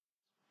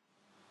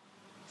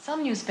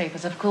Some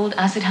newspapers have called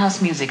acid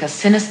house music a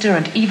sinister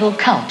and evil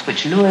cult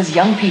which lures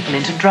young people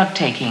into drug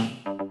taking.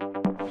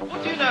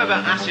 What do you know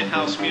about acid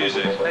house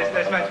music?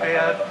 There's meant to be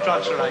a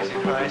drugs-related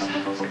craze.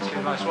 Seems to be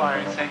the most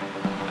worrying thing.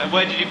 And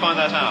where did you find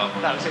that out?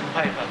 That was in the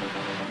paper.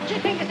 Do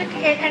you think it's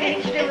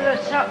anything to do with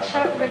a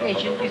certain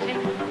religion, do you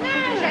think? No,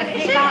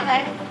 it's not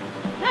that.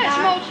 No, it's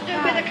more to do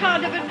with a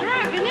kind of a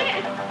drug, isn't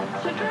it?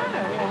 It's a drug.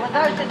 Yeah, well,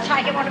 those that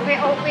take it want to be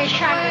all be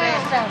ashamed of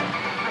themselves.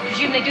 I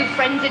presume they do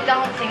frenzied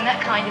dancing,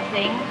 that kind of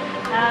thing.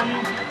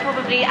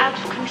 Probably out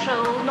of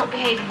control, not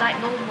behaving like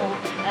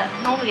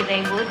normally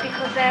they would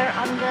because they're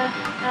under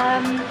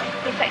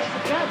the effects of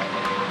the drug.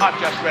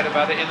 I've just read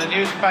about it in the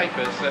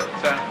newspapers that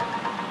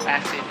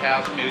acid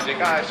house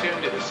music, I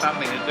assumed it was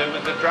something to do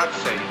with the drug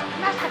scene. It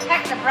must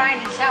affect the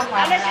brain in some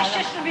way. Unless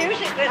it's just the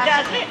music that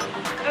does it.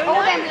 All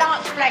them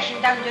lights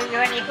flashing don't do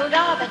you any good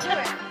either, do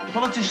it?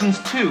 Politicians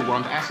too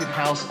want acid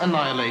house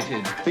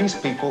annihilated. These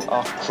people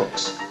are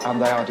crooks, and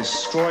they are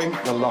destroying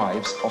the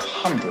lives of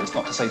hundreds,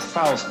 not to say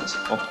thousands,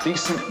 of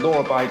decent,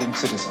 law-abiding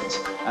citizens.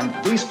 And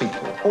these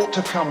people ought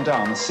to come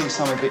down and see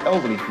some of the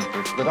elderly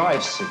people that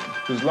I've seen,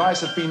 whose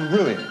lives have been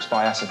ruined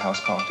by acid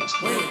house parties.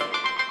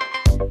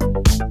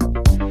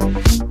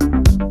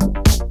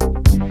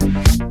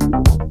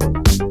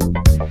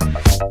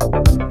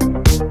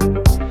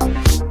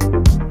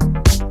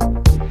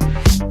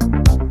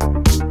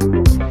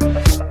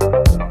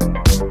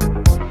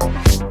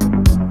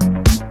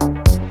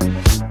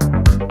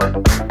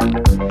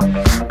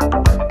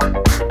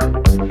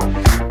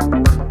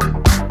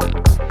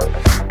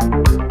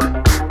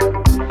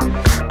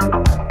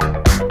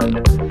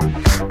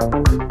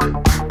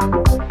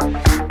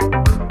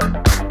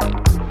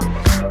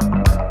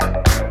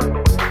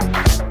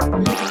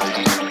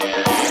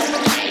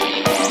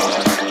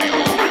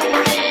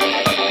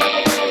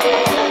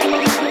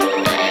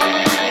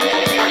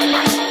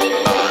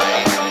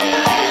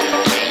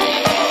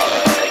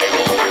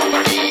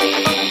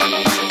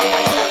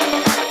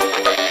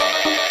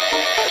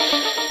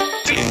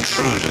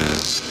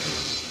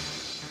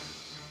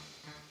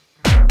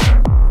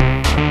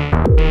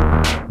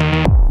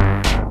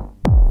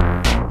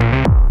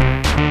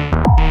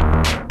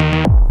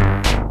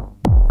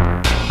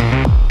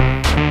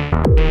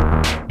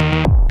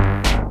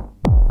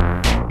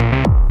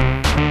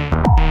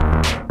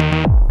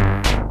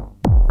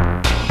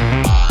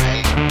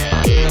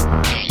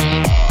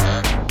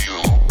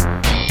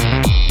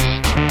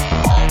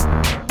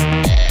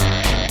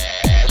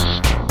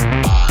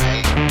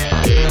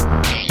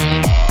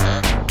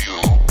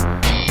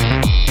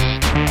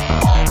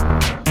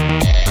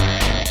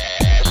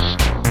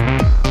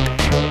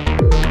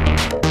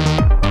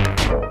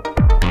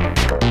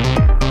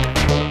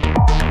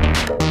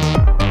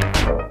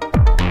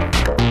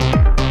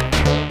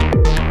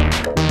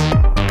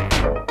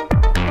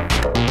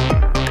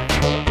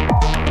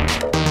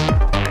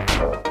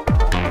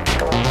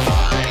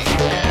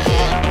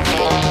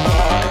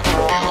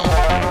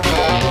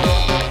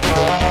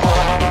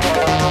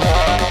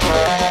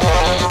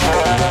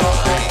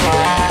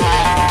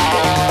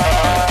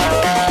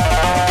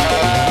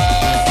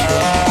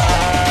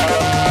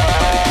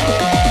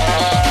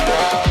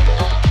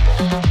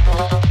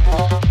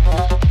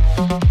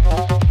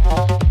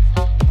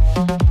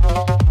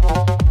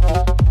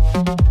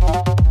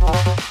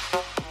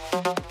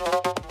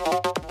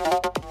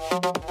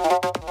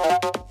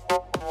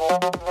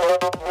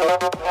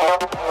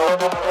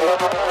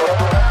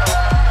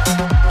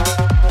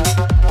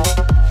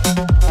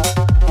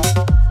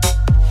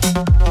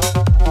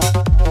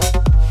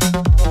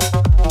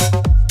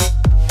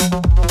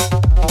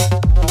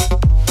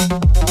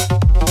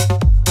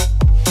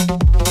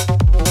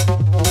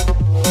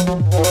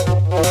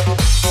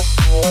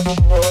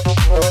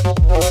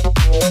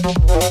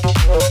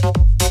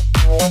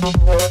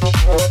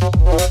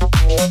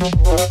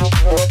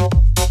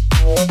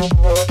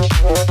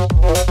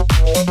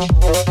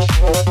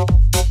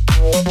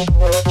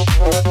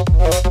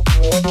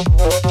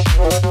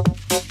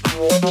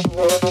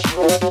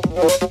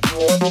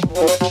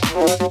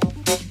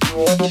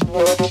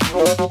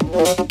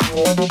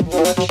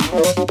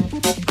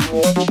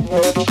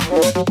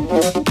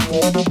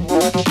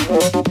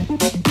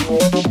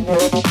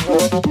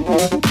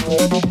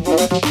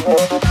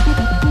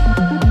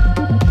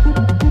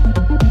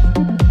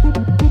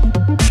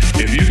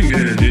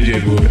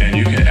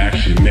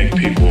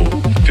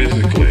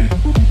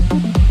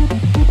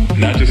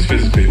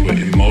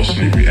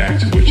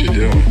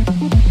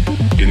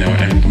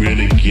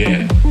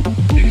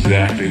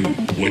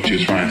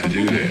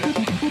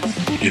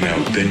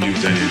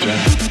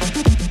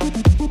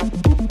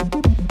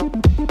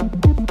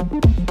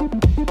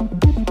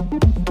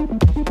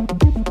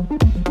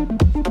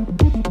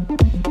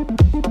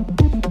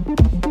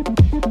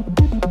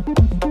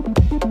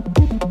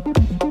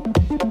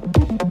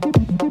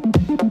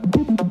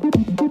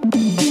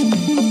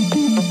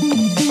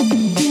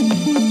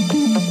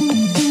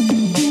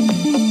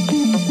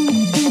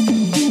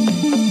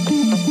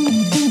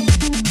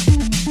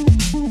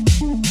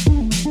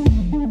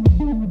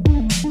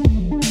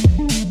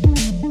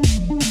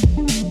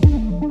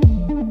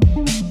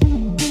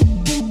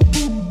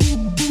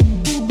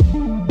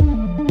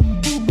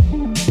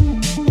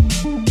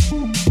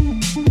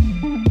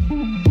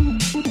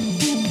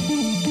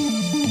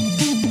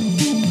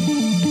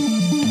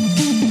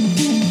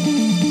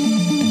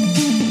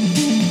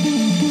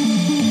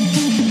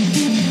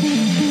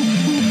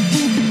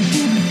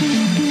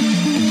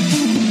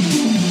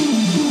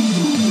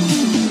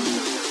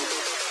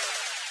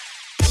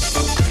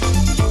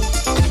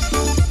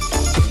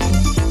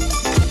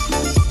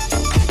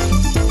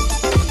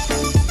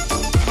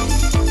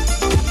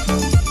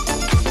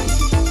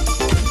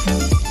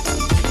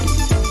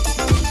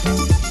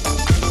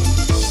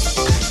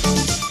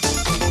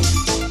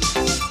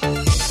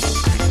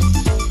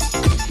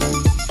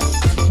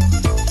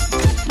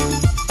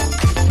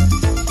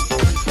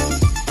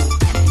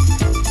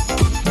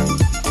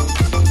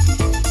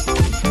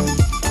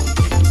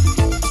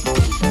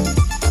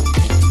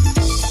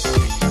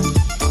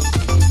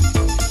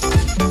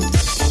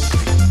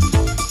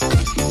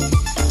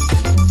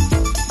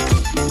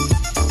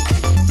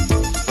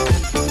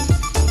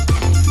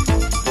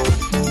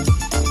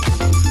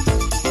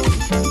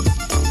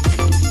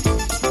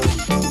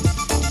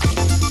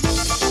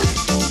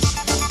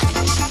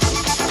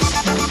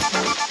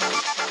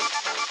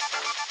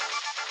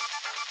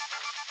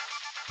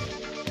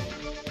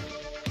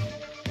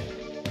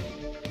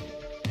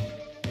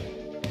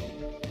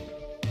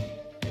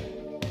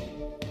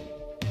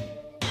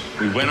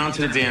 went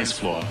onto the dance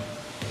floor.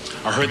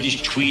 I heard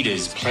these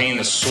tweeters playing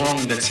a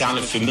song that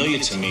sounded familiar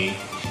to me.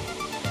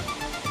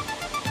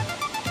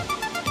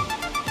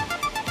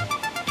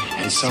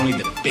 And suddenly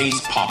the bass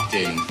popped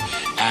in,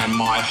 and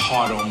my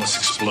heart almost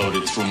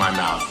exploded through my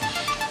mouth.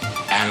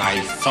 And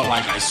I felt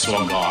like I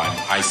saw God.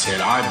 I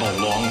said, I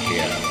belong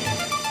here.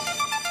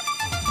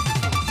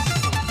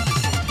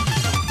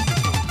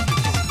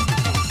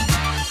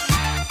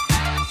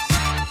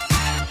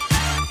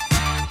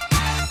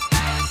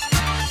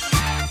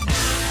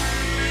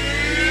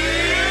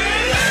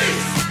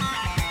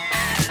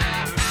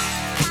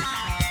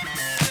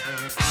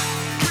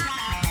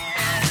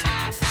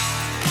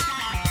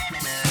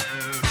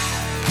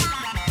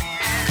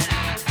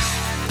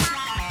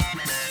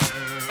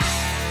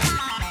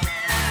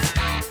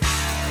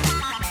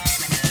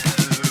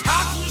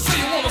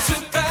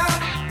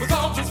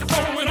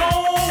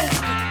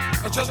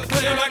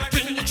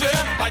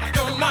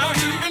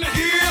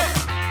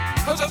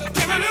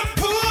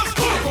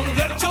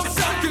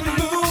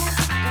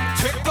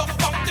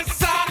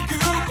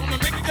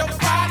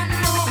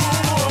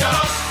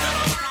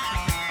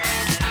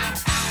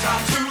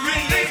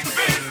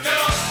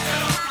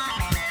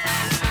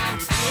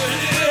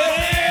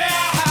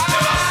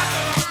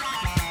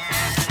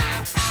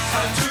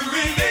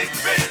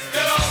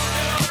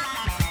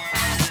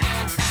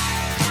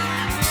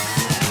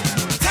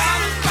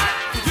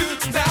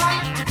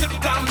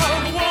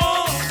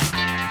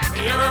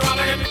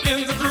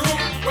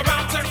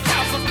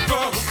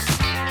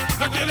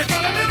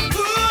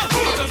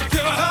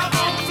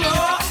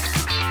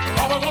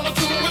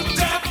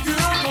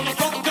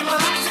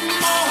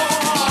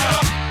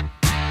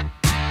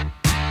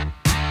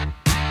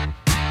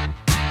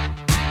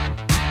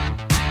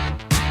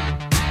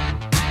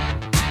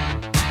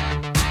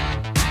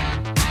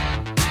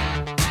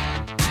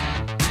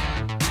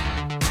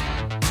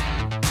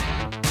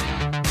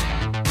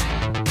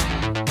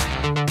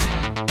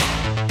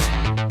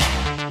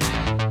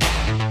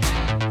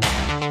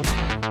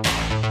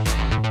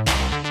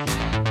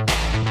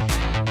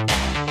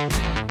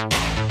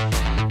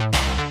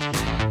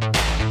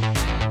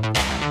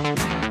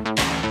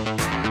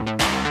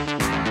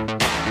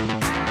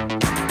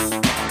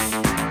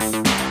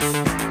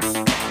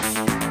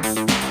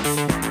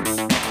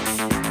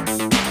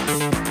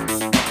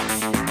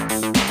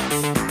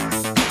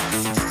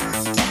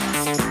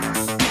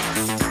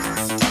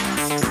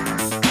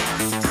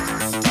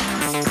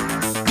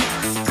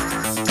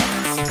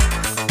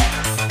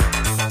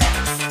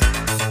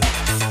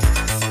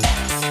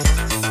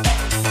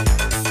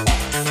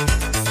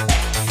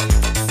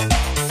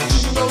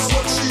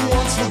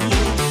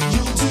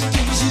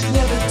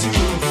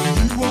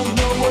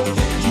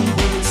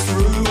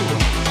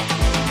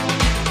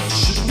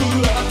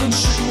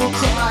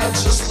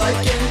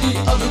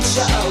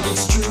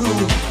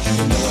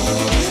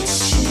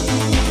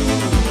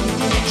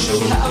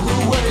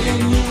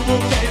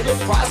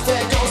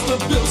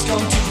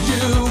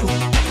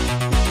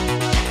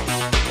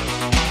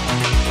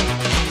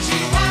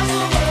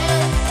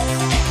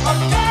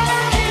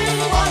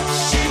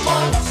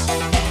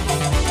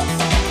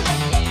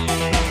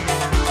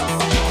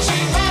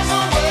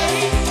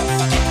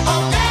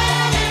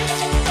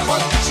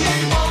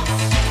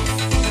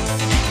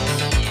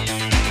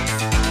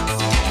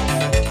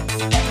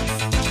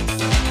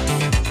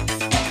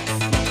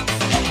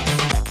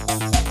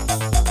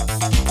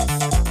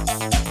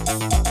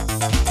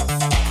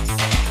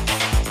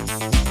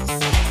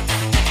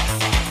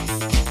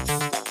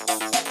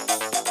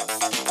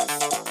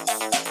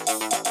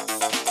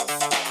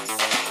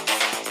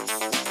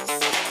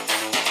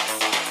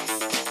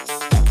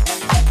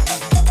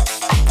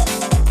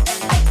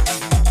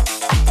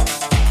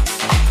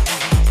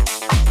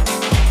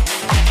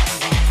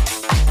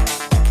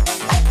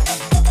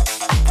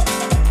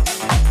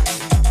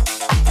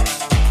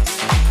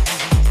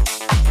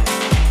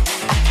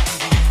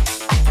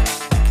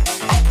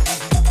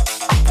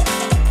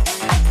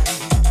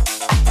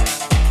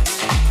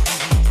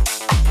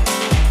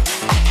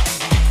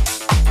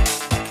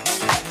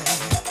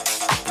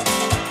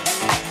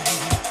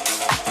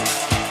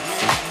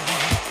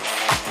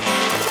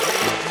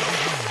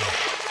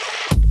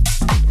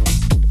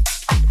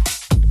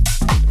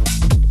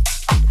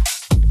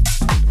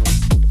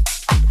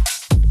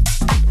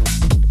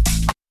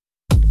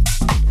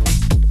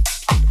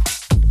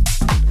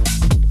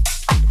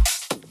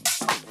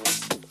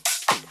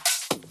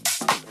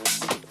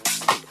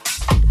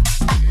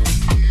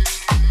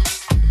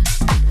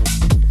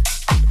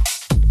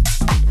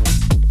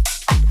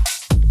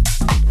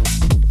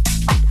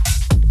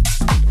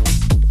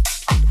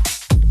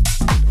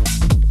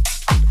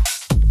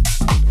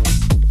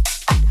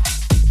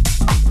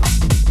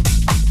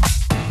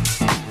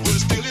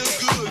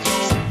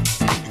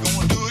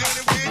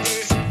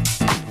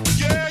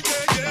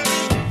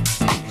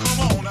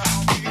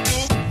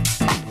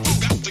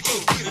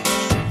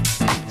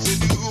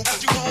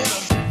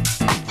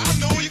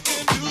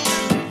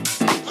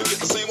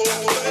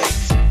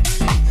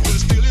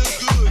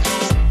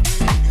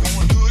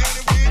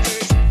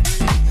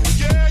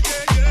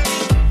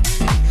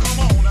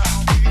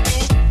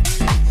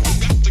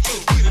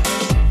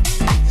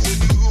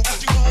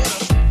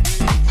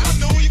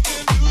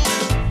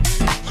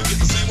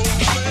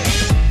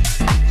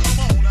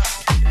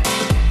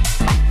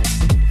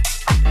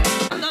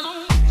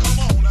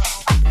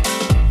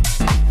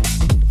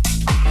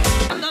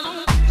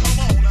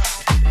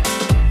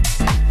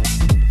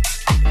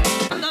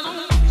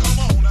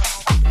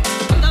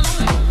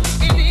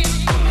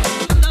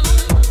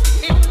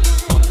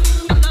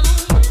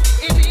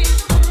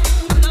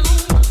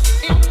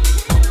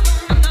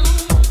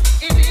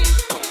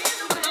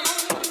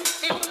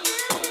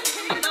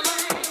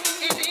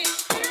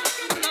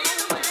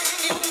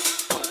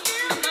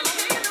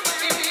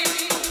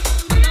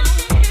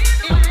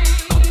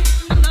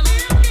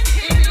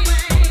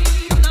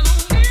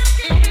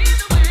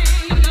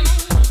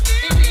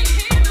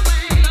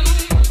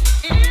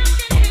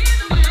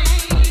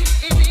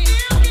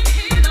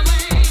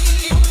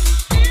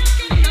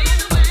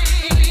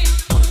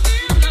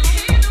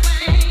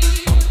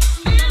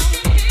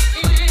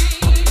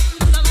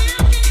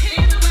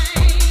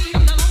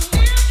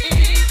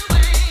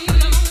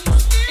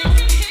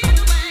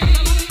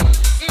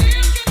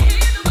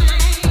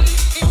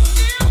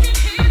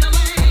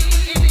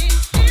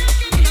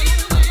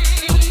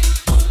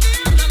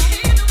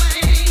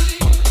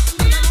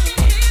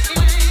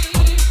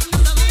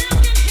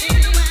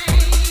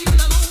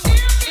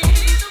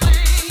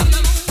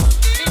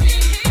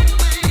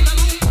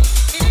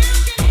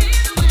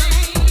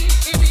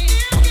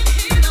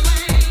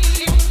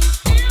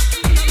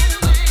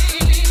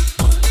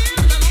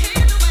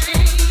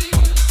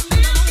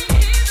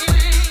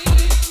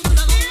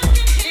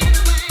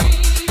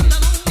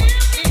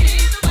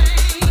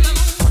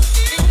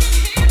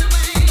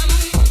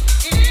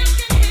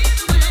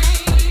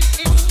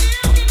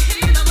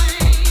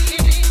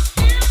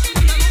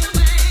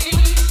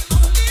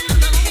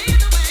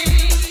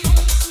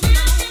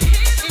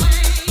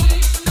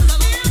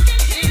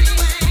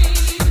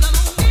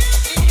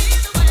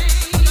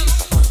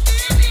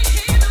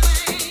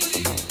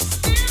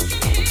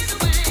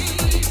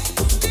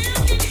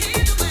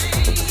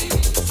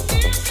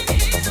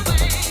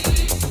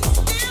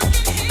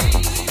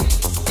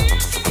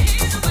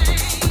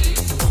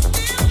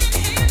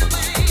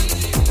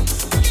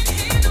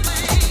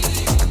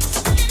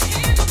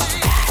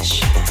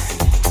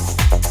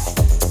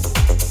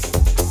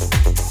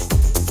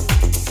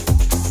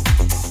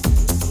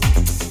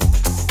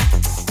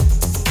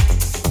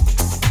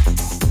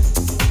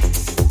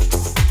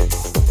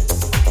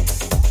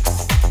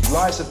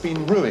 have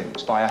been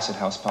ruined by acid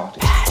house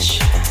parties.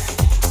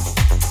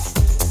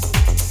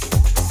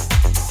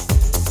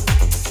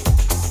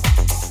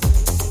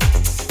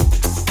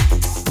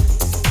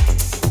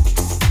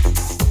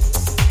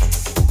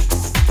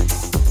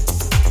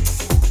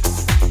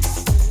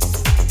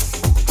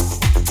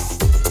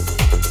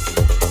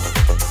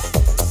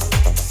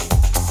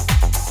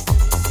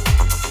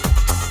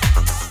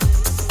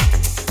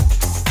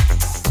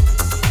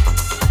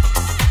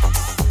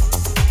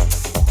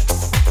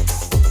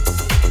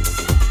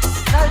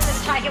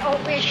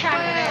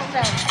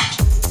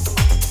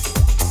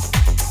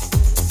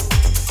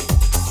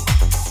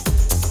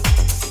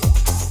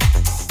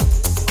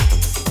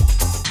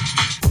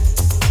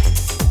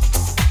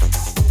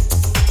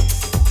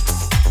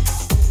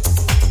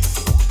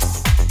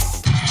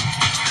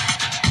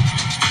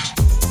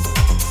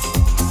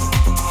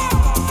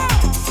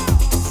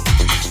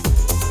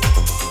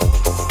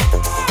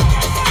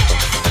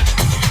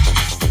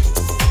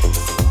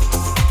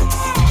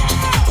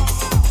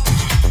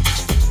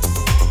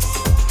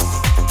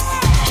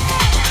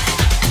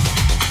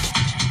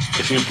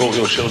 If you brought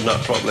your children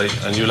up properly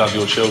and you love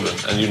your children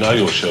and you know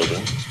your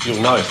children,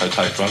 you'll know if they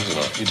take drugs or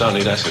not. You don't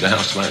need acid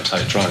house to make them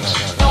take drugs.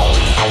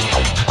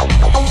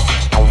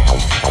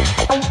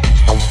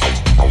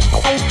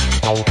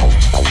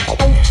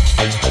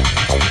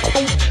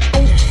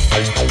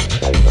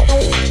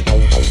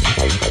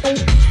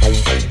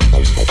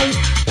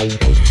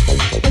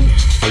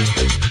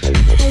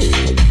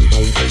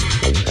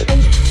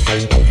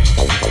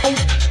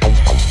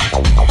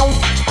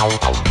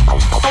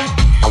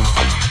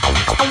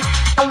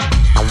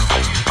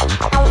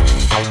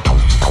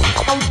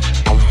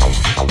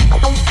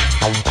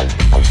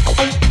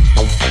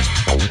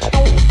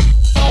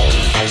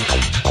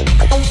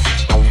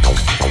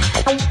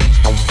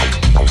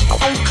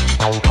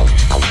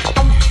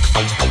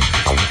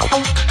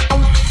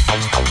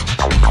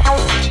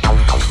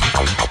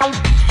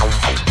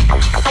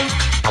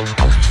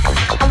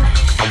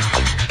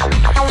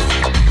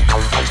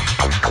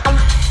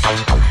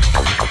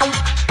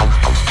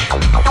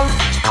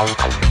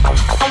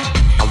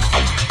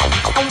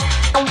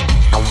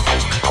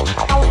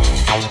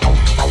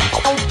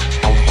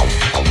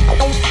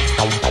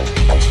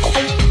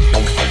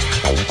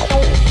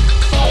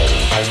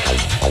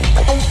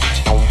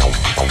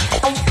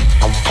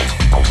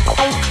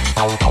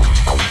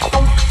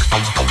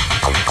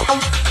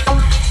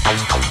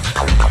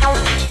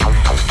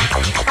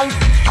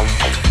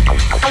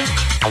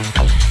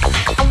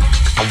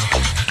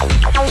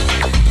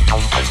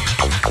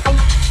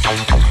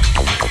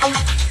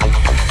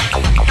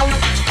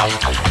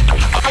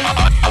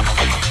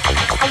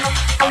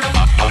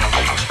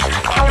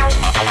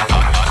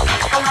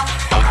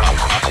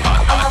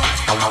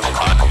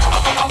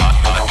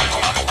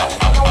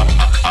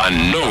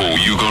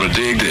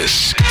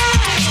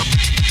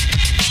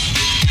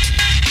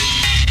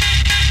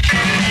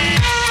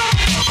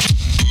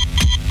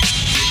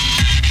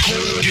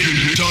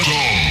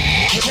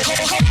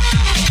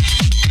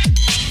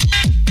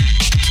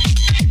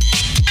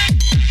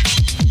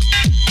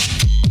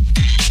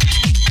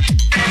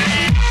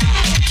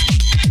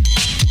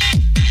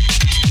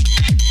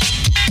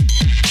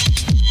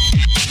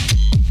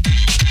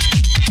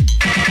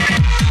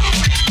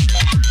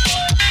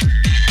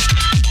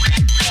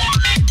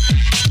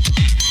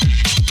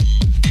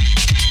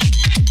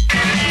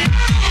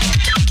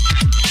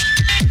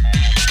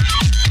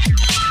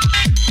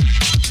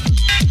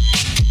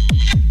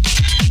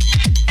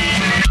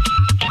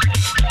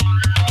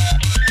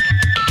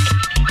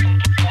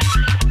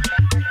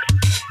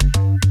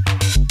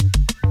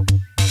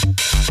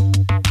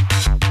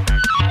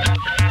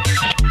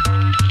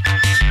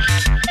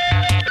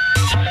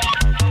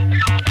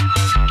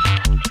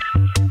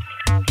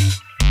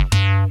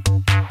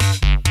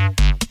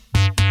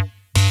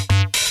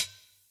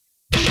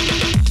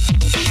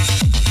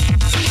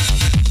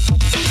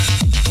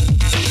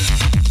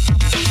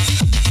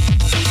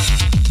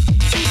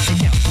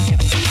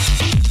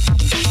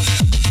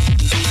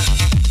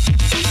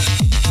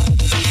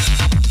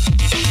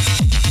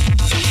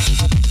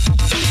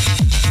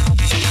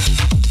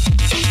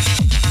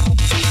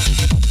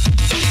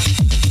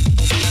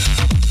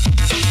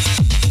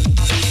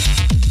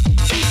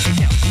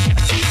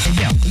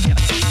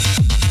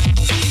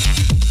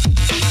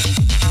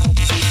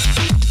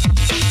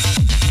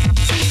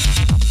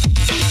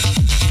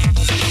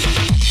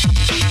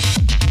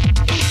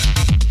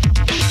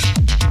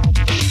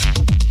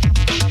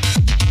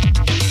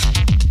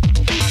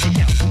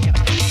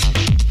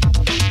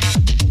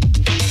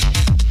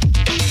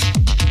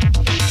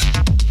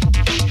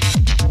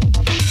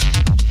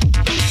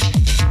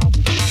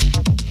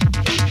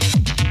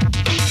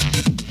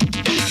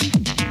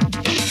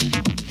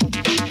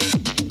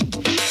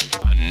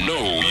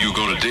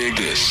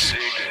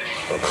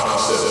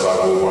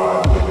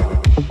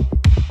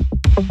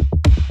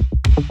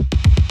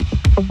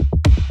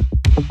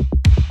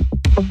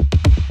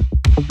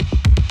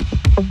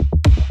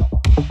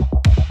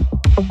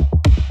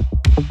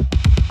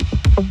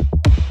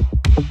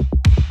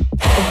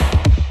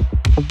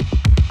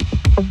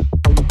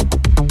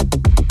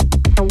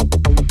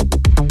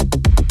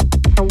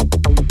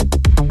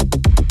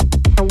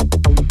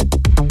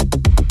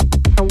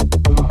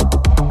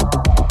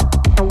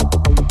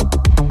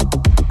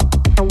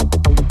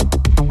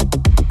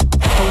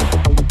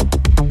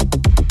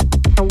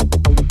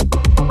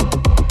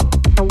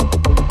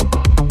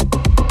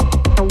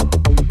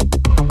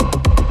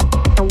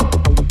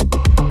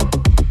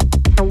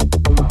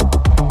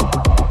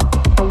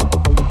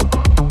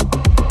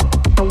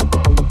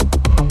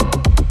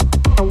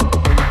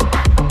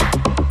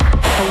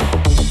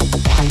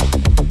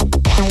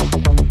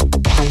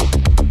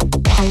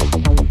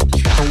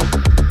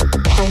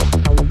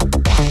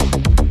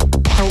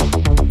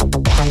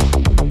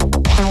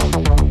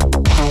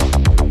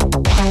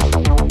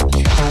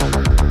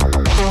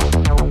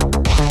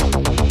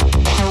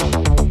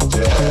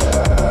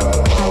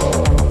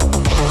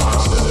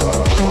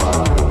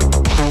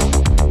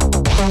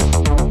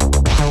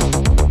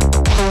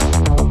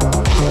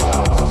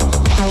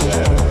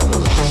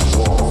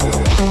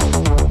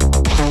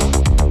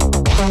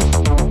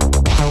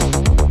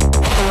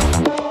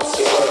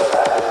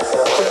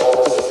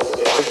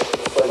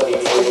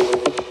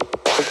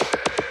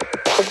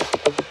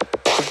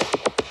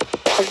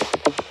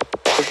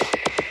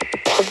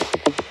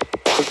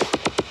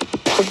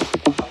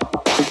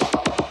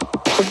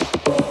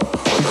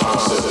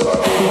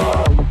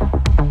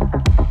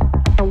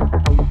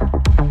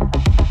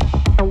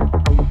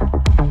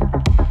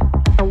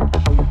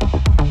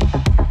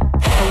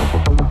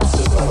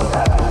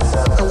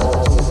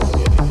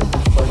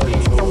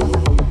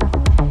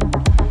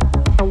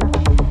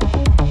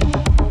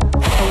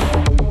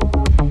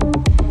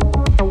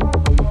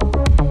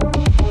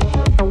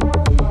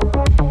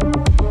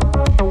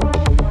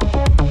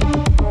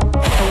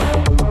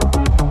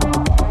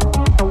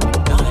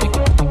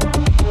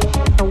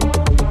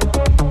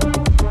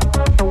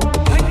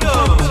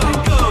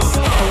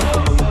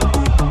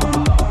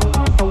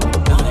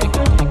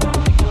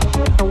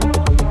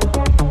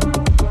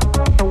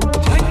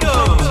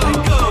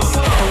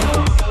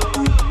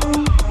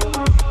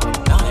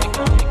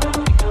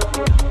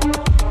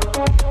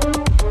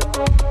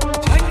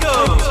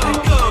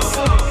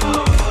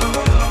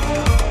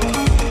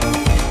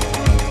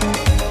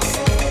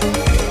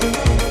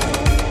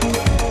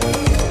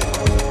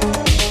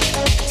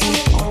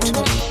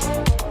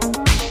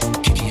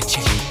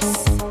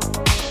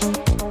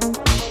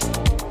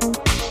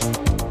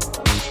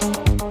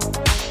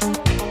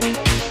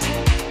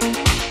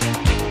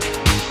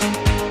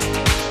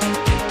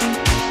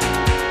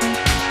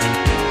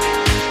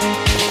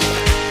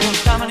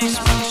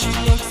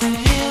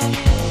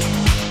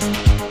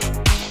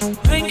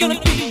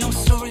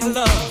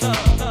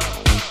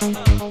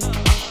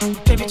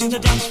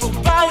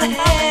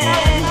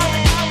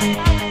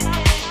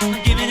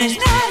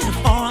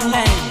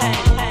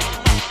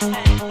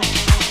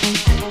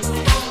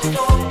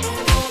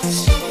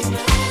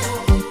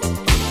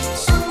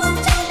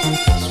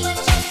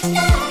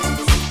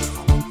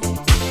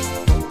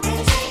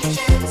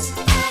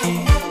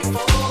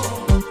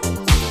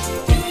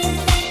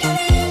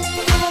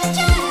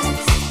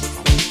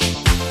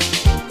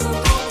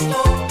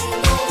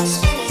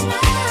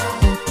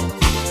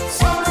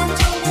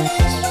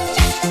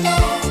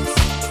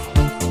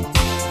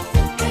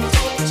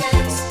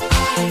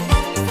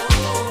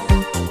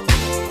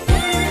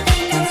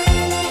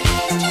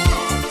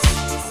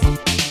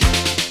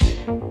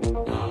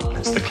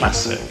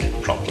 classic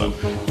problem.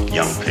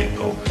 Young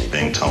people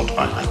being told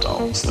by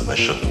adults that they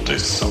shouldn't do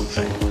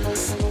something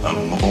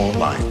are more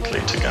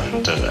likely to go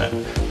and do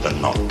it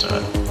than not do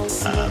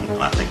it. And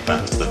I think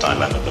that's the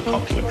dilemma the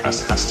popular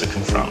press has to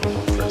confront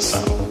for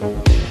itself.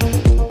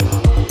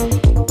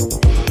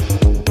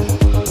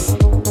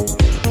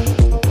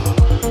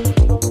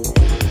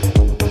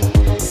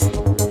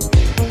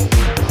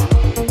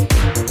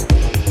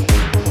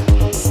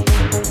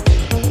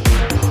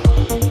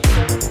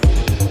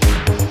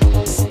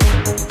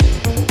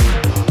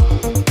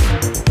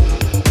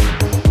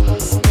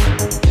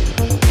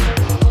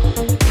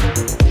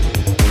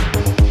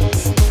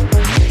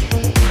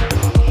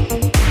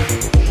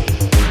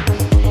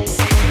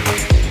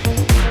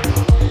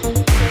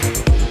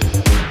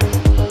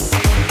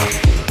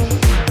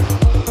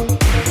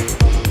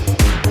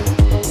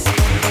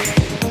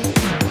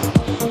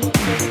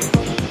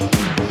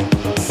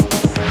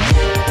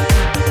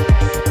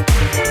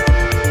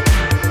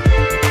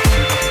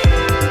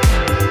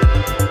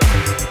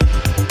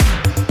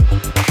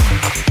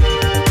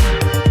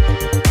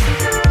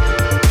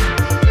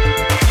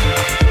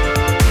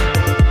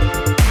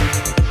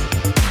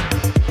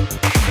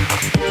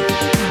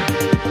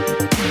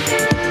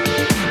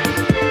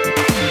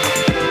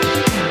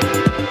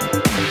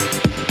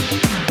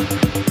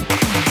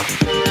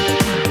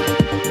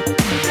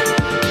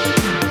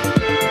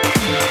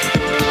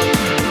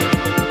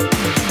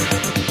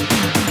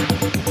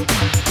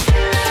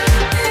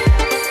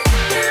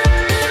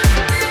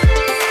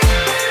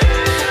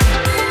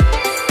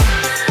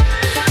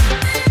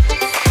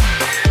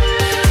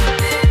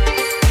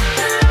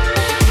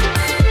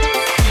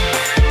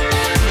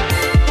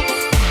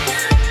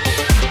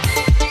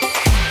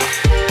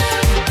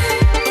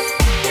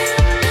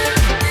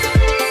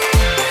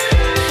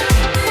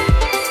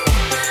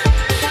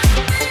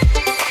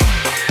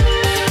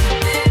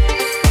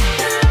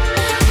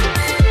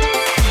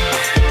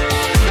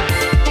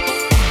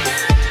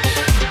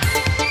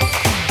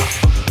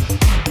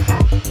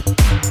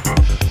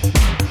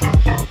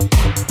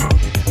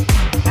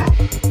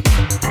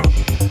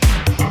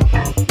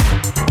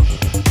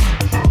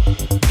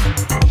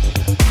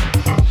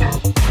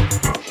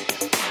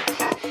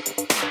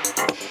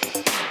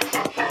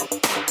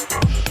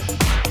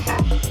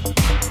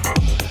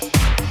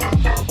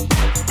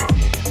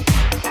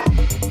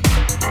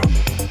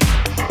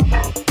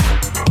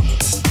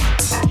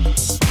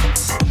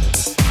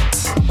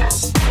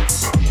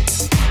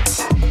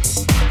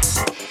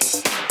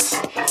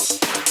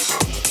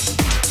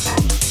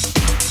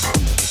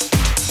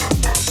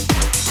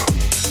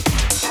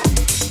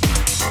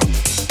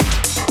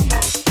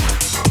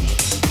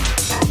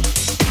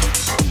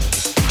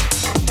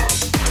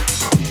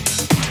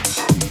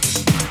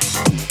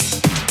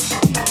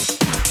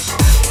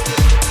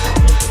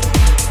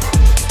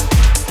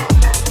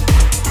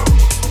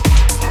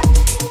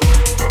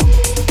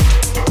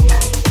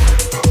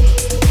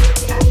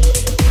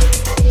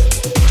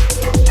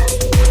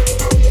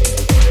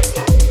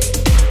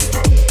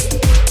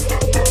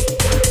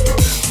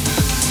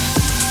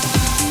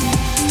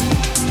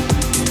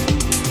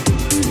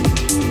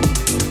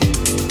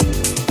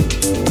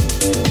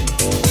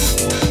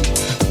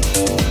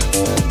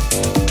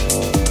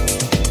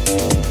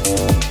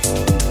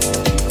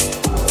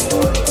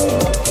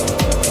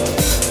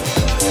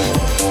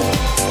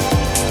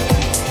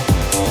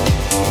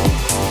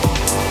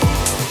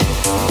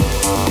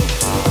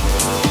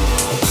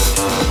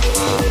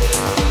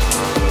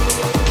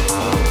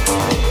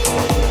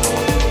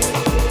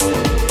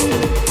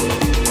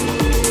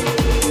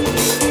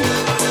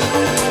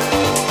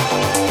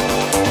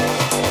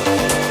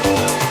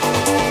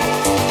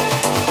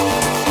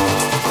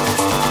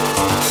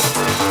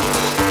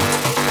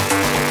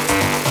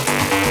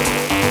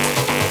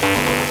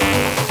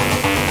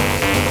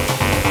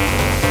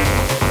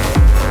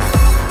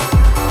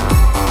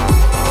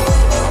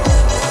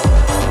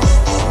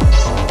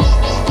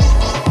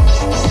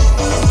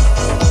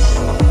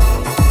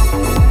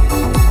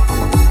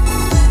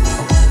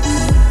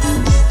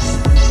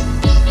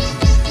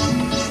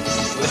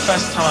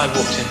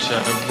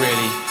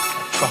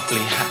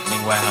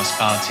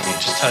 Party. It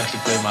just totally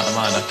blew my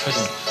mind. I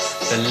couldn't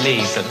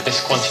believe that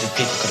this quantity of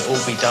people could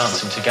all be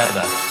dancing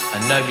together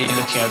and nobody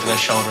looking over their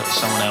shoulder at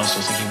someone else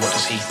or thinking, what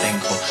does he think?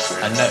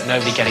 And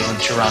nobody getting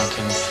drunk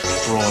and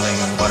brawling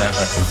and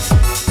whatever.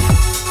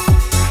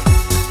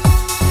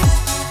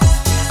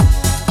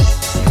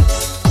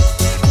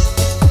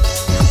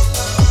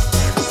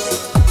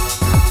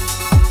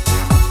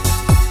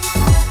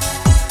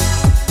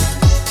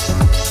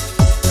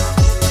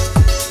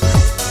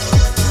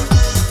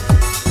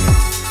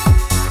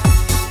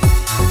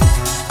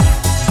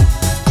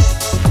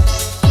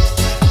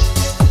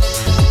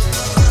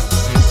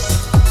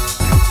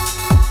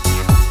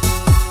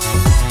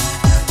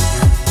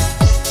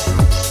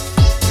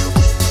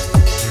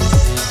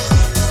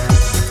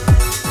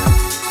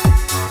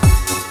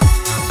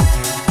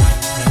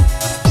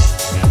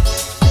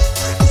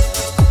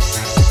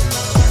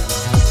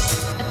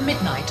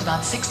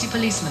 About 60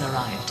 policemen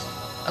arrived.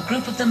 A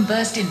group of them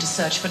burst in to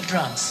search for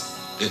drugs.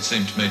 it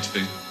seemed to me to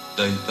be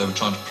they were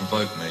trying to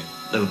provoke me.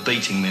 They were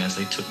beating me as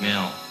they took me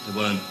out. They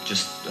weren't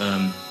just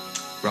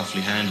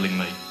roughly handling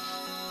me.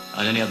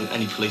 And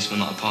any policeman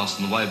that I passed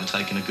on the way were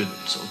taking a good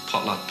sort of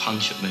pot-like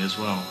punch at me as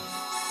well.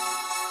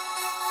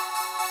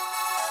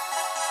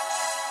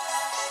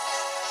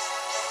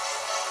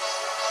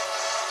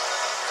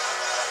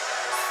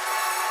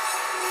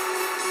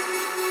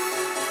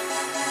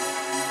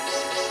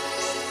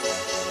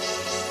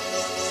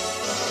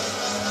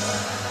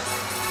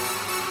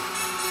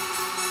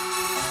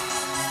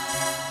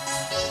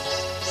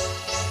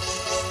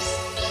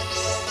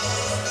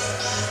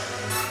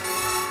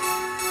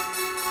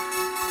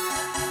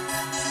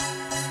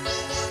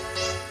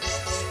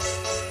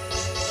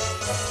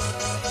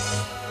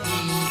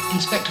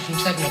 Inspector from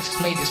 7X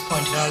has made this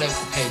point in our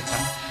local paper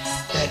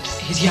that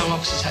his young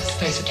officers had to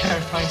face a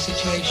terrifying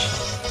situation.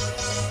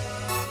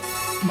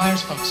 My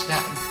response to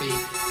that would be,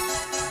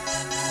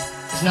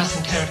 there's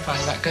nothing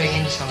terrifying about going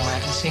in somewhere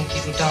and seeing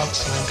people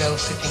dancing and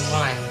girls sipping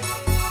wine.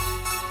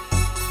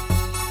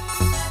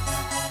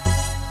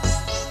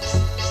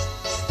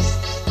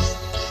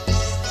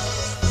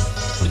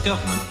 The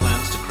government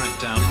plans to crack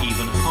down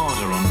even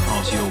harder on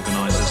party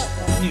organisers.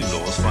 New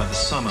laws by the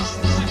summer.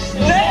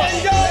 Let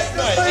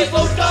the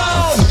people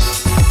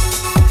dance!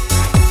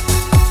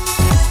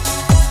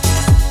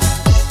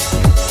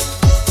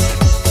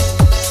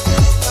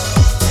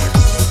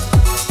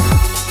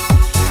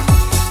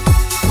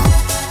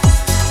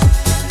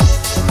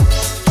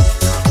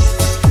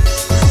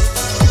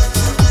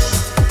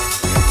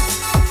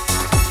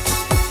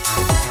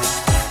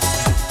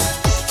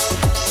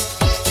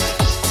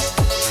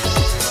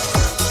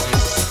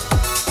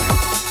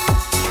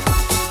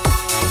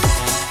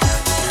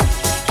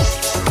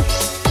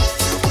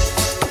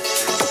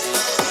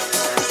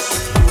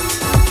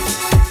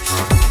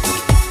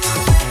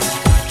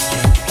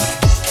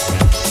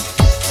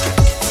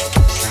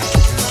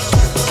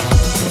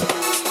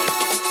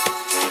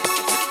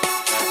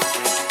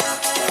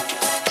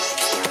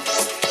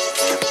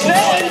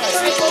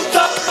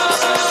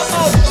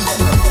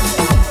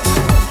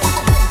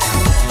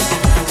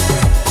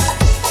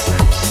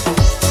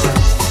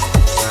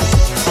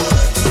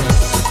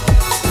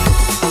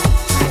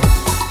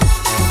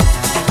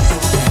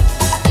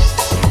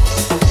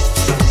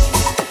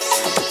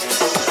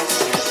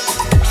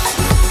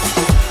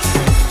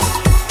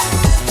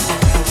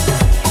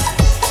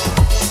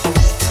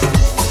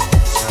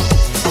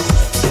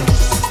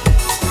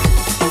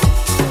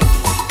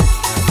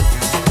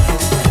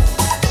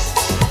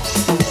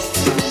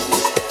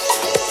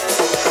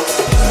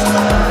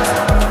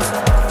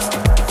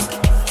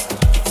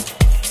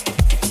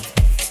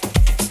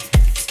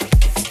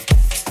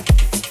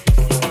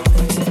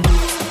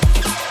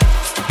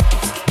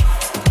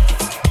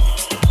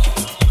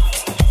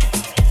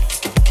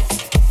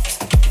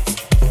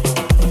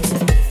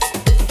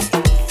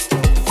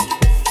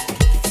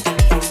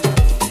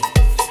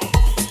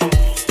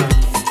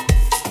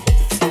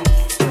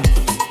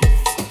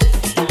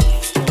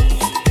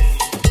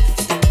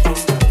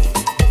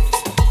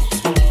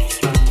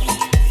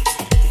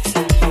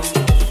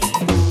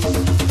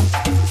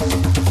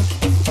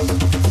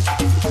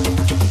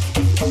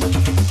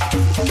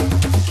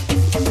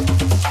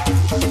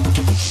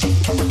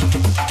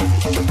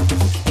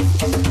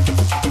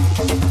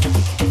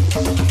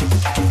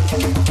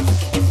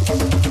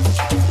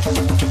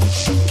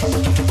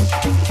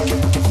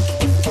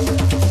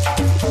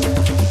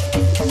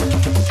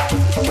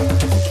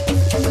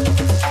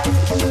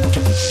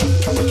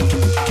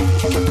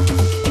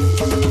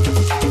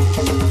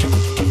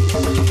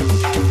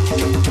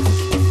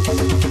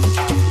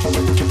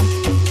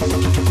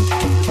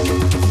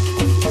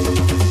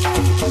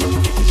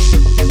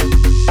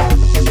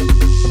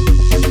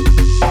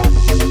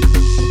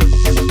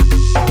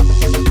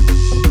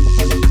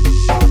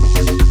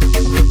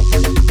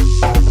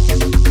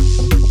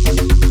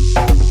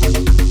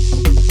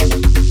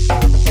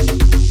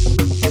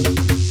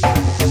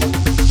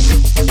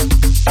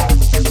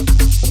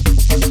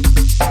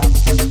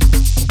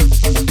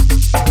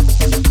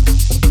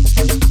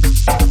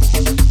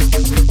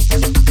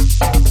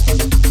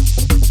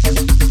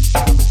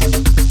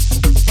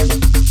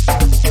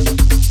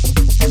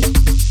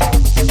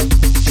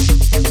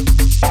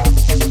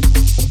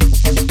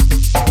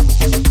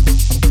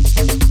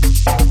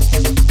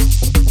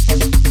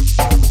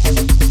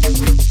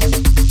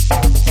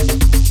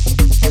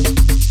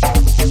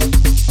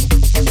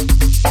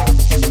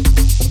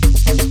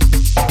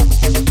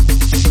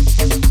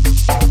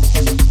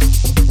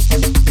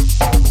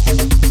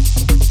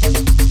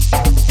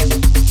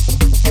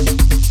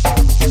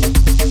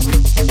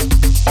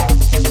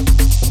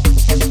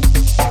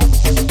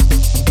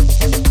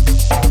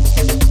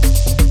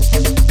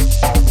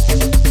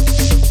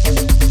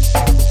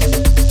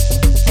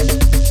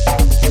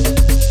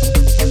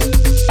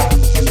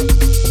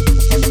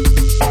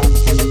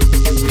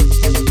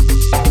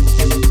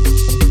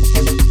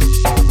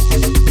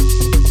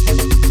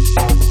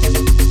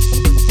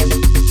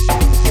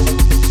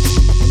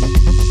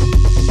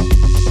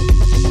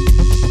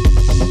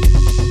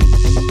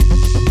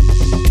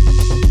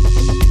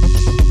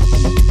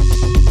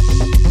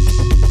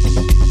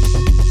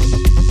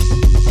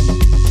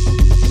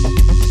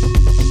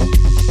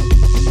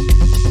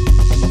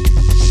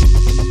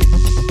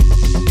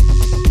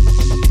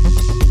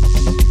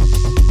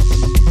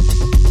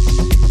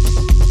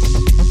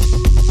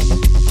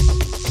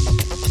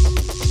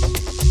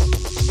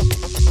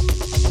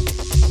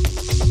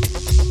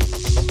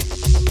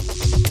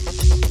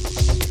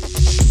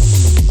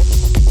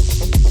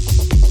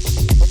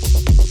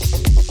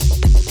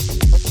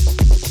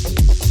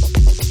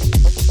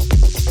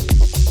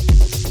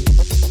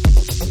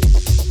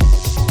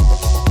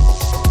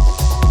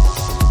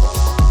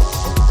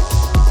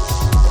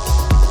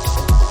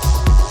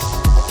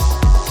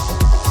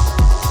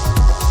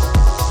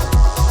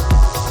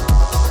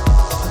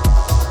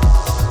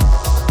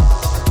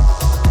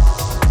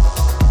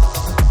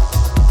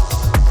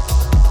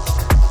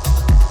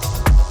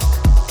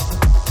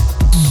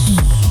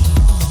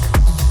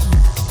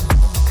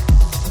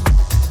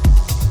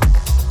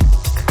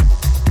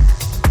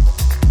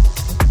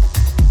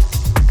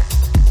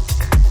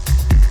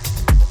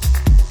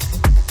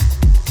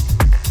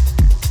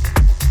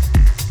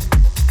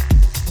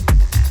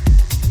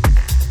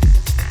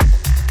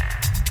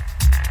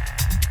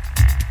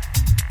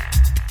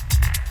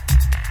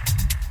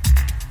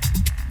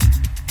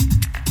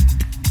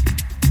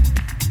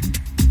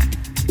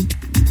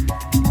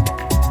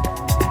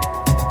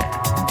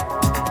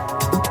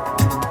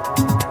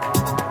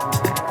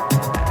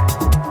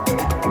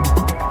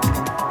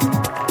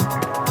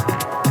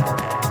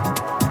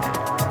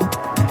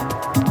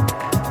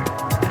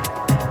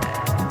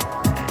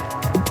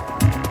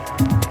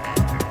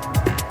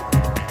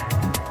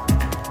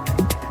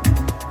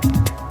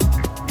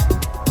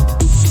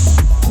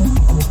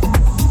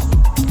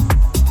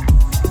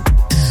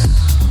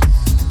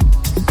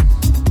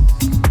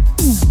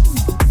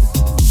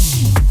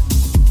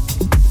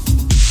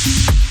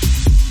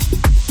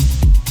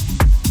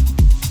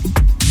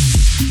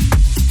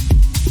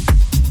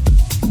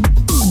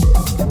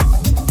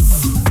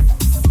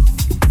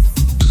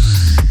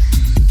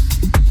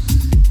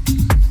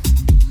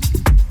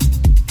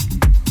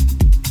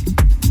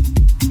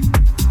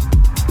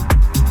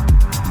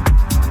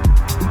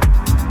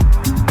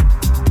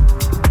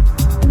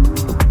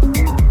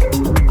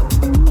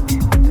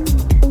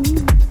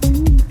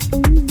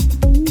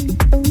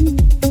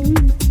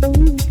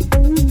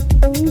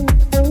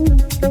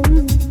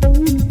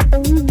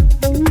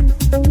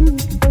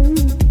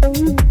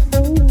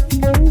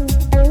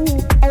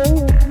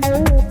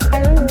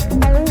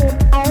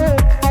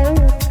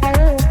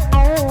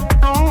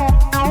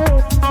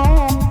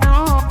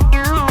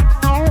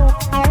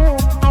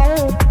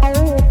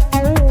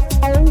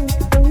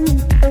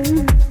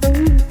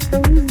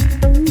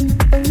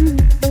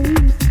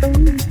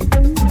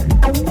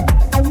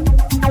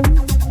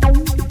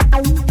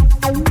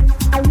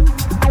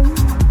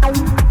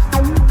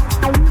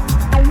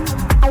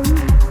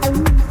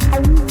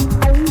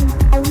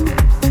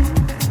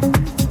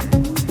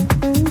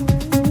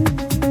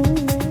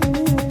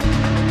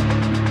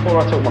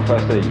 I took my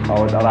first E,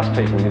 I'd ask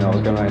people, you know, I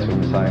was going around to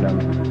them saying,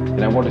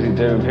 you know, what does it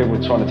do? And people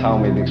were trying to tell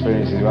me the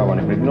experiences you have on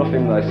it, but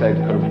nothing they said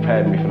could have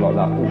prepared me for like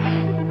that. Oof.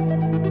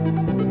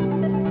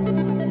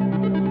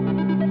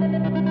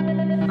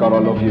 God, I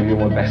love you, you're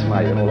my best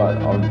mate, and all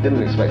that. I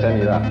didn't expect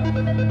any of that.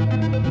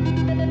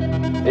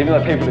 Even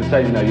though people had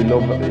said, you know, you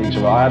love each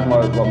other, I had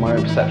my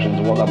own perceptions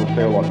of what that would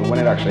feel like, but when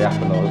it actually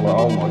happened, I was like,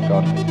 oh my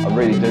God, I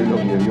really do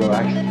love you, you're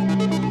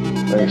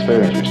an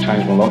experience which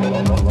changed my life.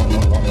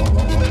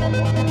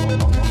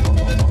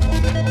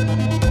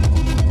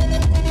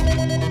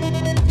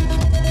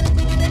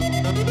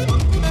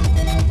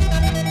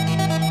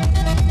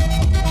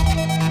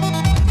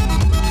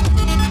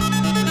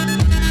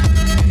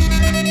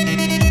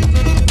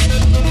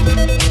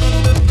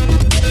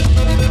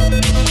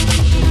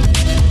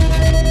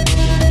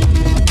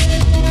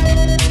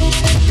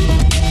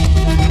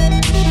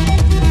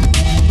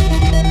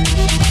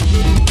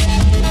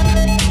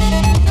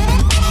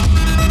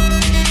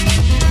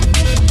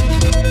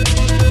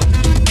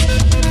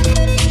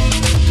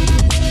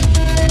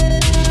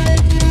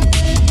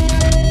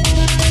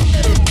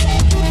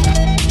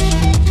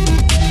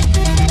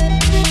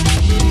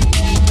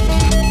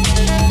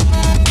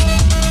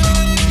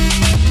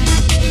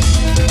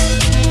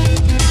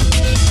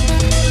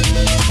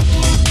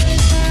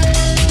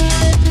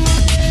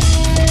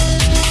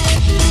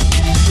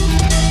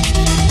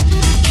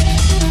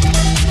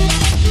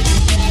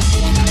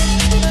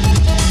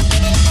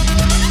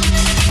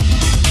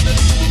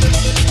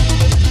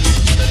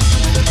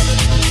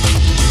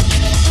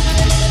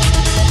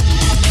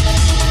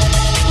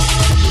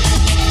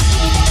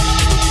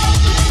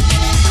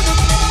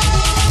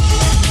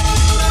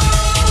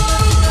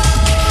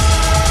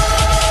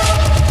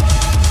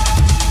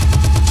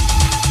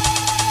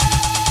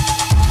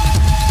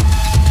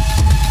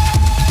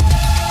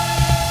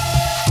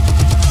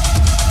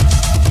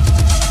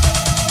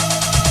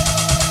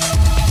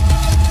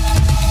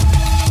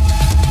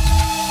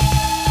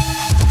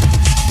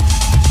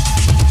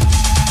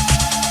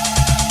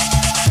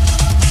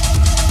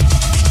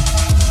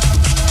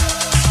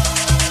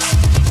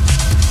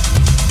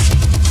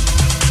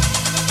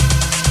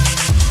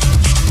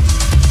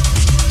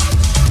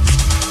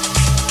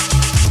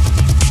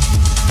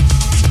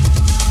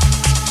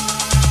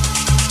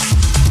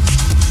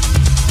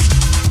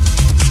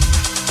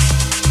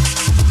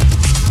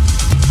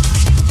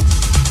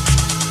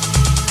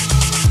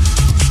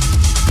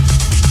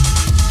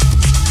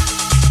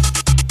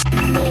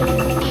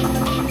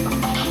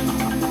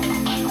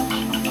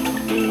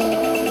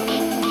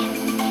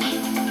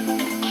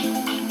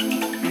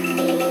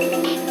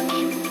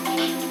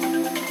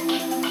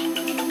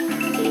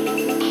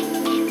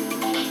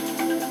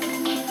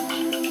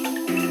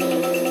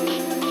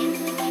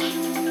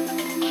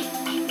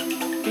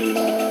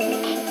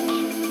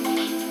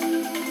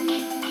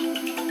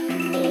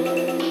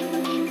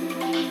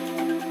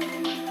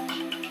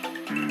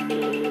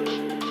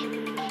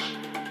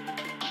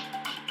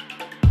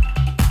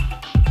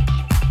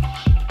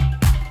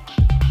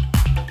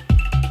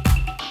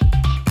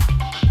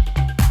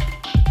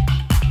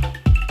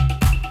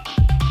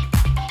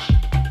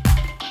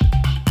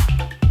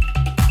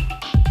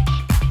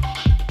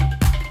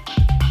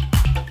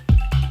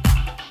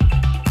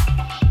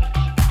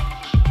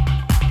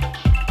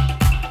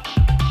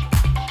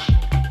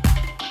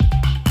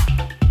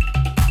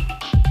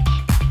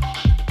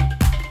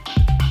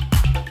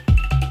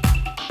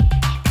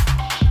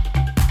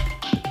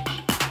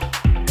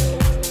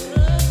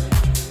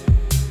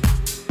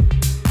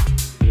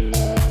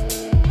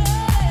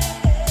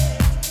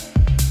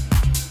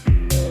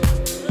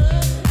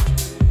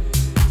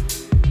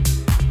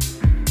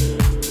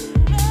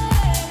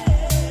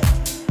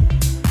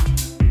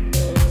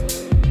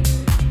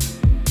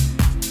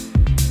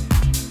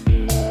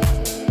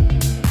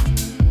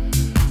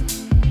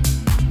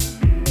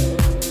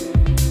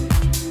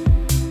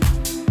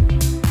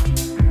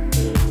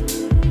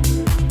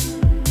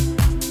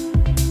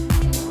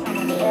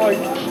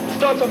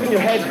 starts off in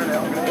your head.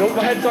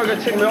 My head started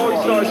to tingle, my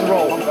eyes started to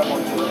roll.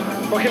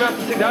 Fucking had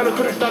to sit down, I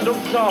couldn't stand up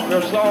to start. I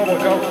was just like, oh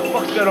my god, what the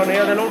fuck's going on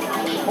here? Then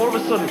all of a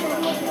sudden,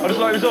 I just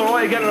like, it was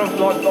alright again, and I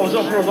was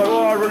up and I was like,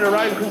 oh, I run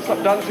around, couldn't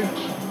stop dancing.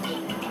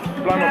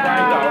 Blown my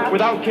brains out,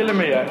 without killing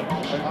me yet.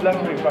 It's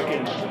left me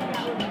fucking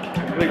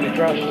completely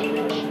trashed.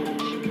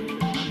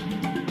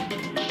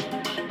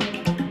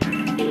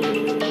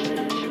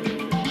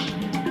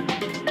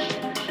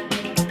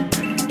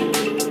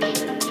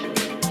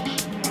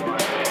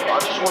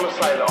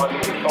 Say that I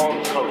think the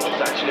dance culture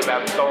is actually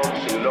about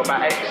dancing, not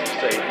about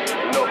ecstasy,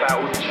 and not about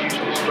all these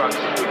useless drugs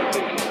that people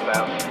think it's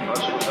about. I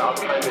just want to say I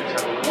came in to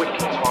have a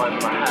wicked time in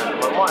my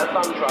hand. I might have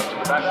done drugs,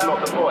 but that's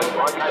not the point.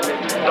 I came in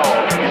to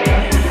dance.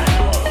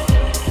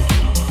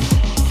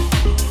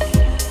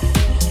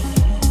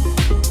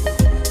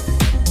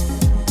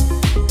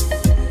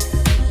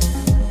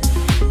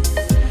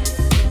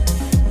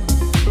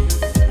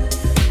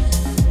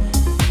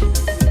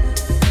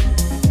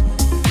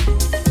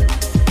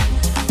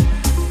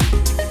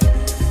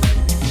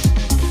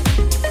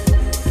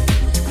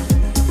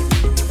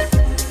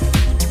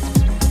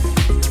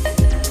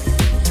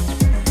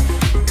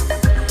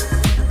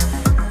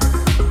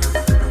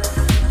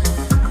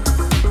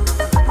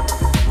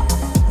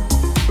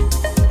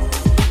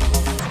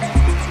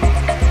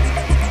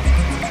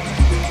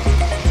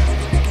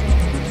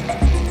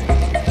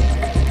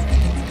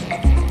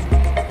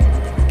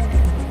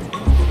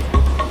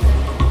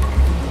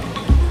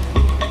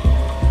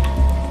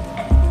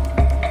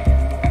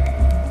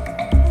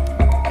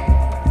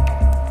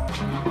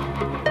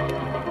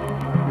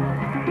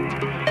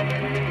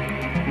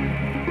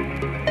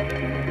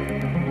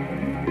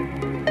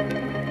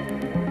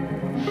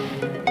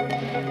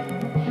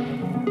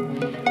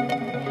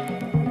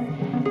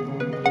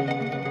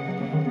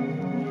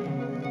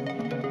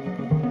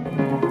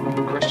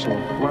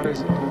 What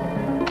is it?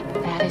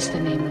 That is the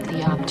name of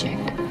the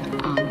object,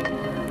 Ankh.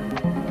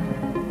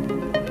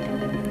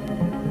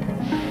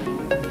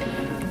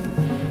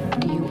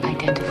 Do you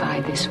identify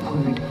this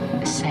word,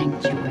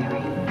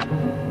 sanctuary?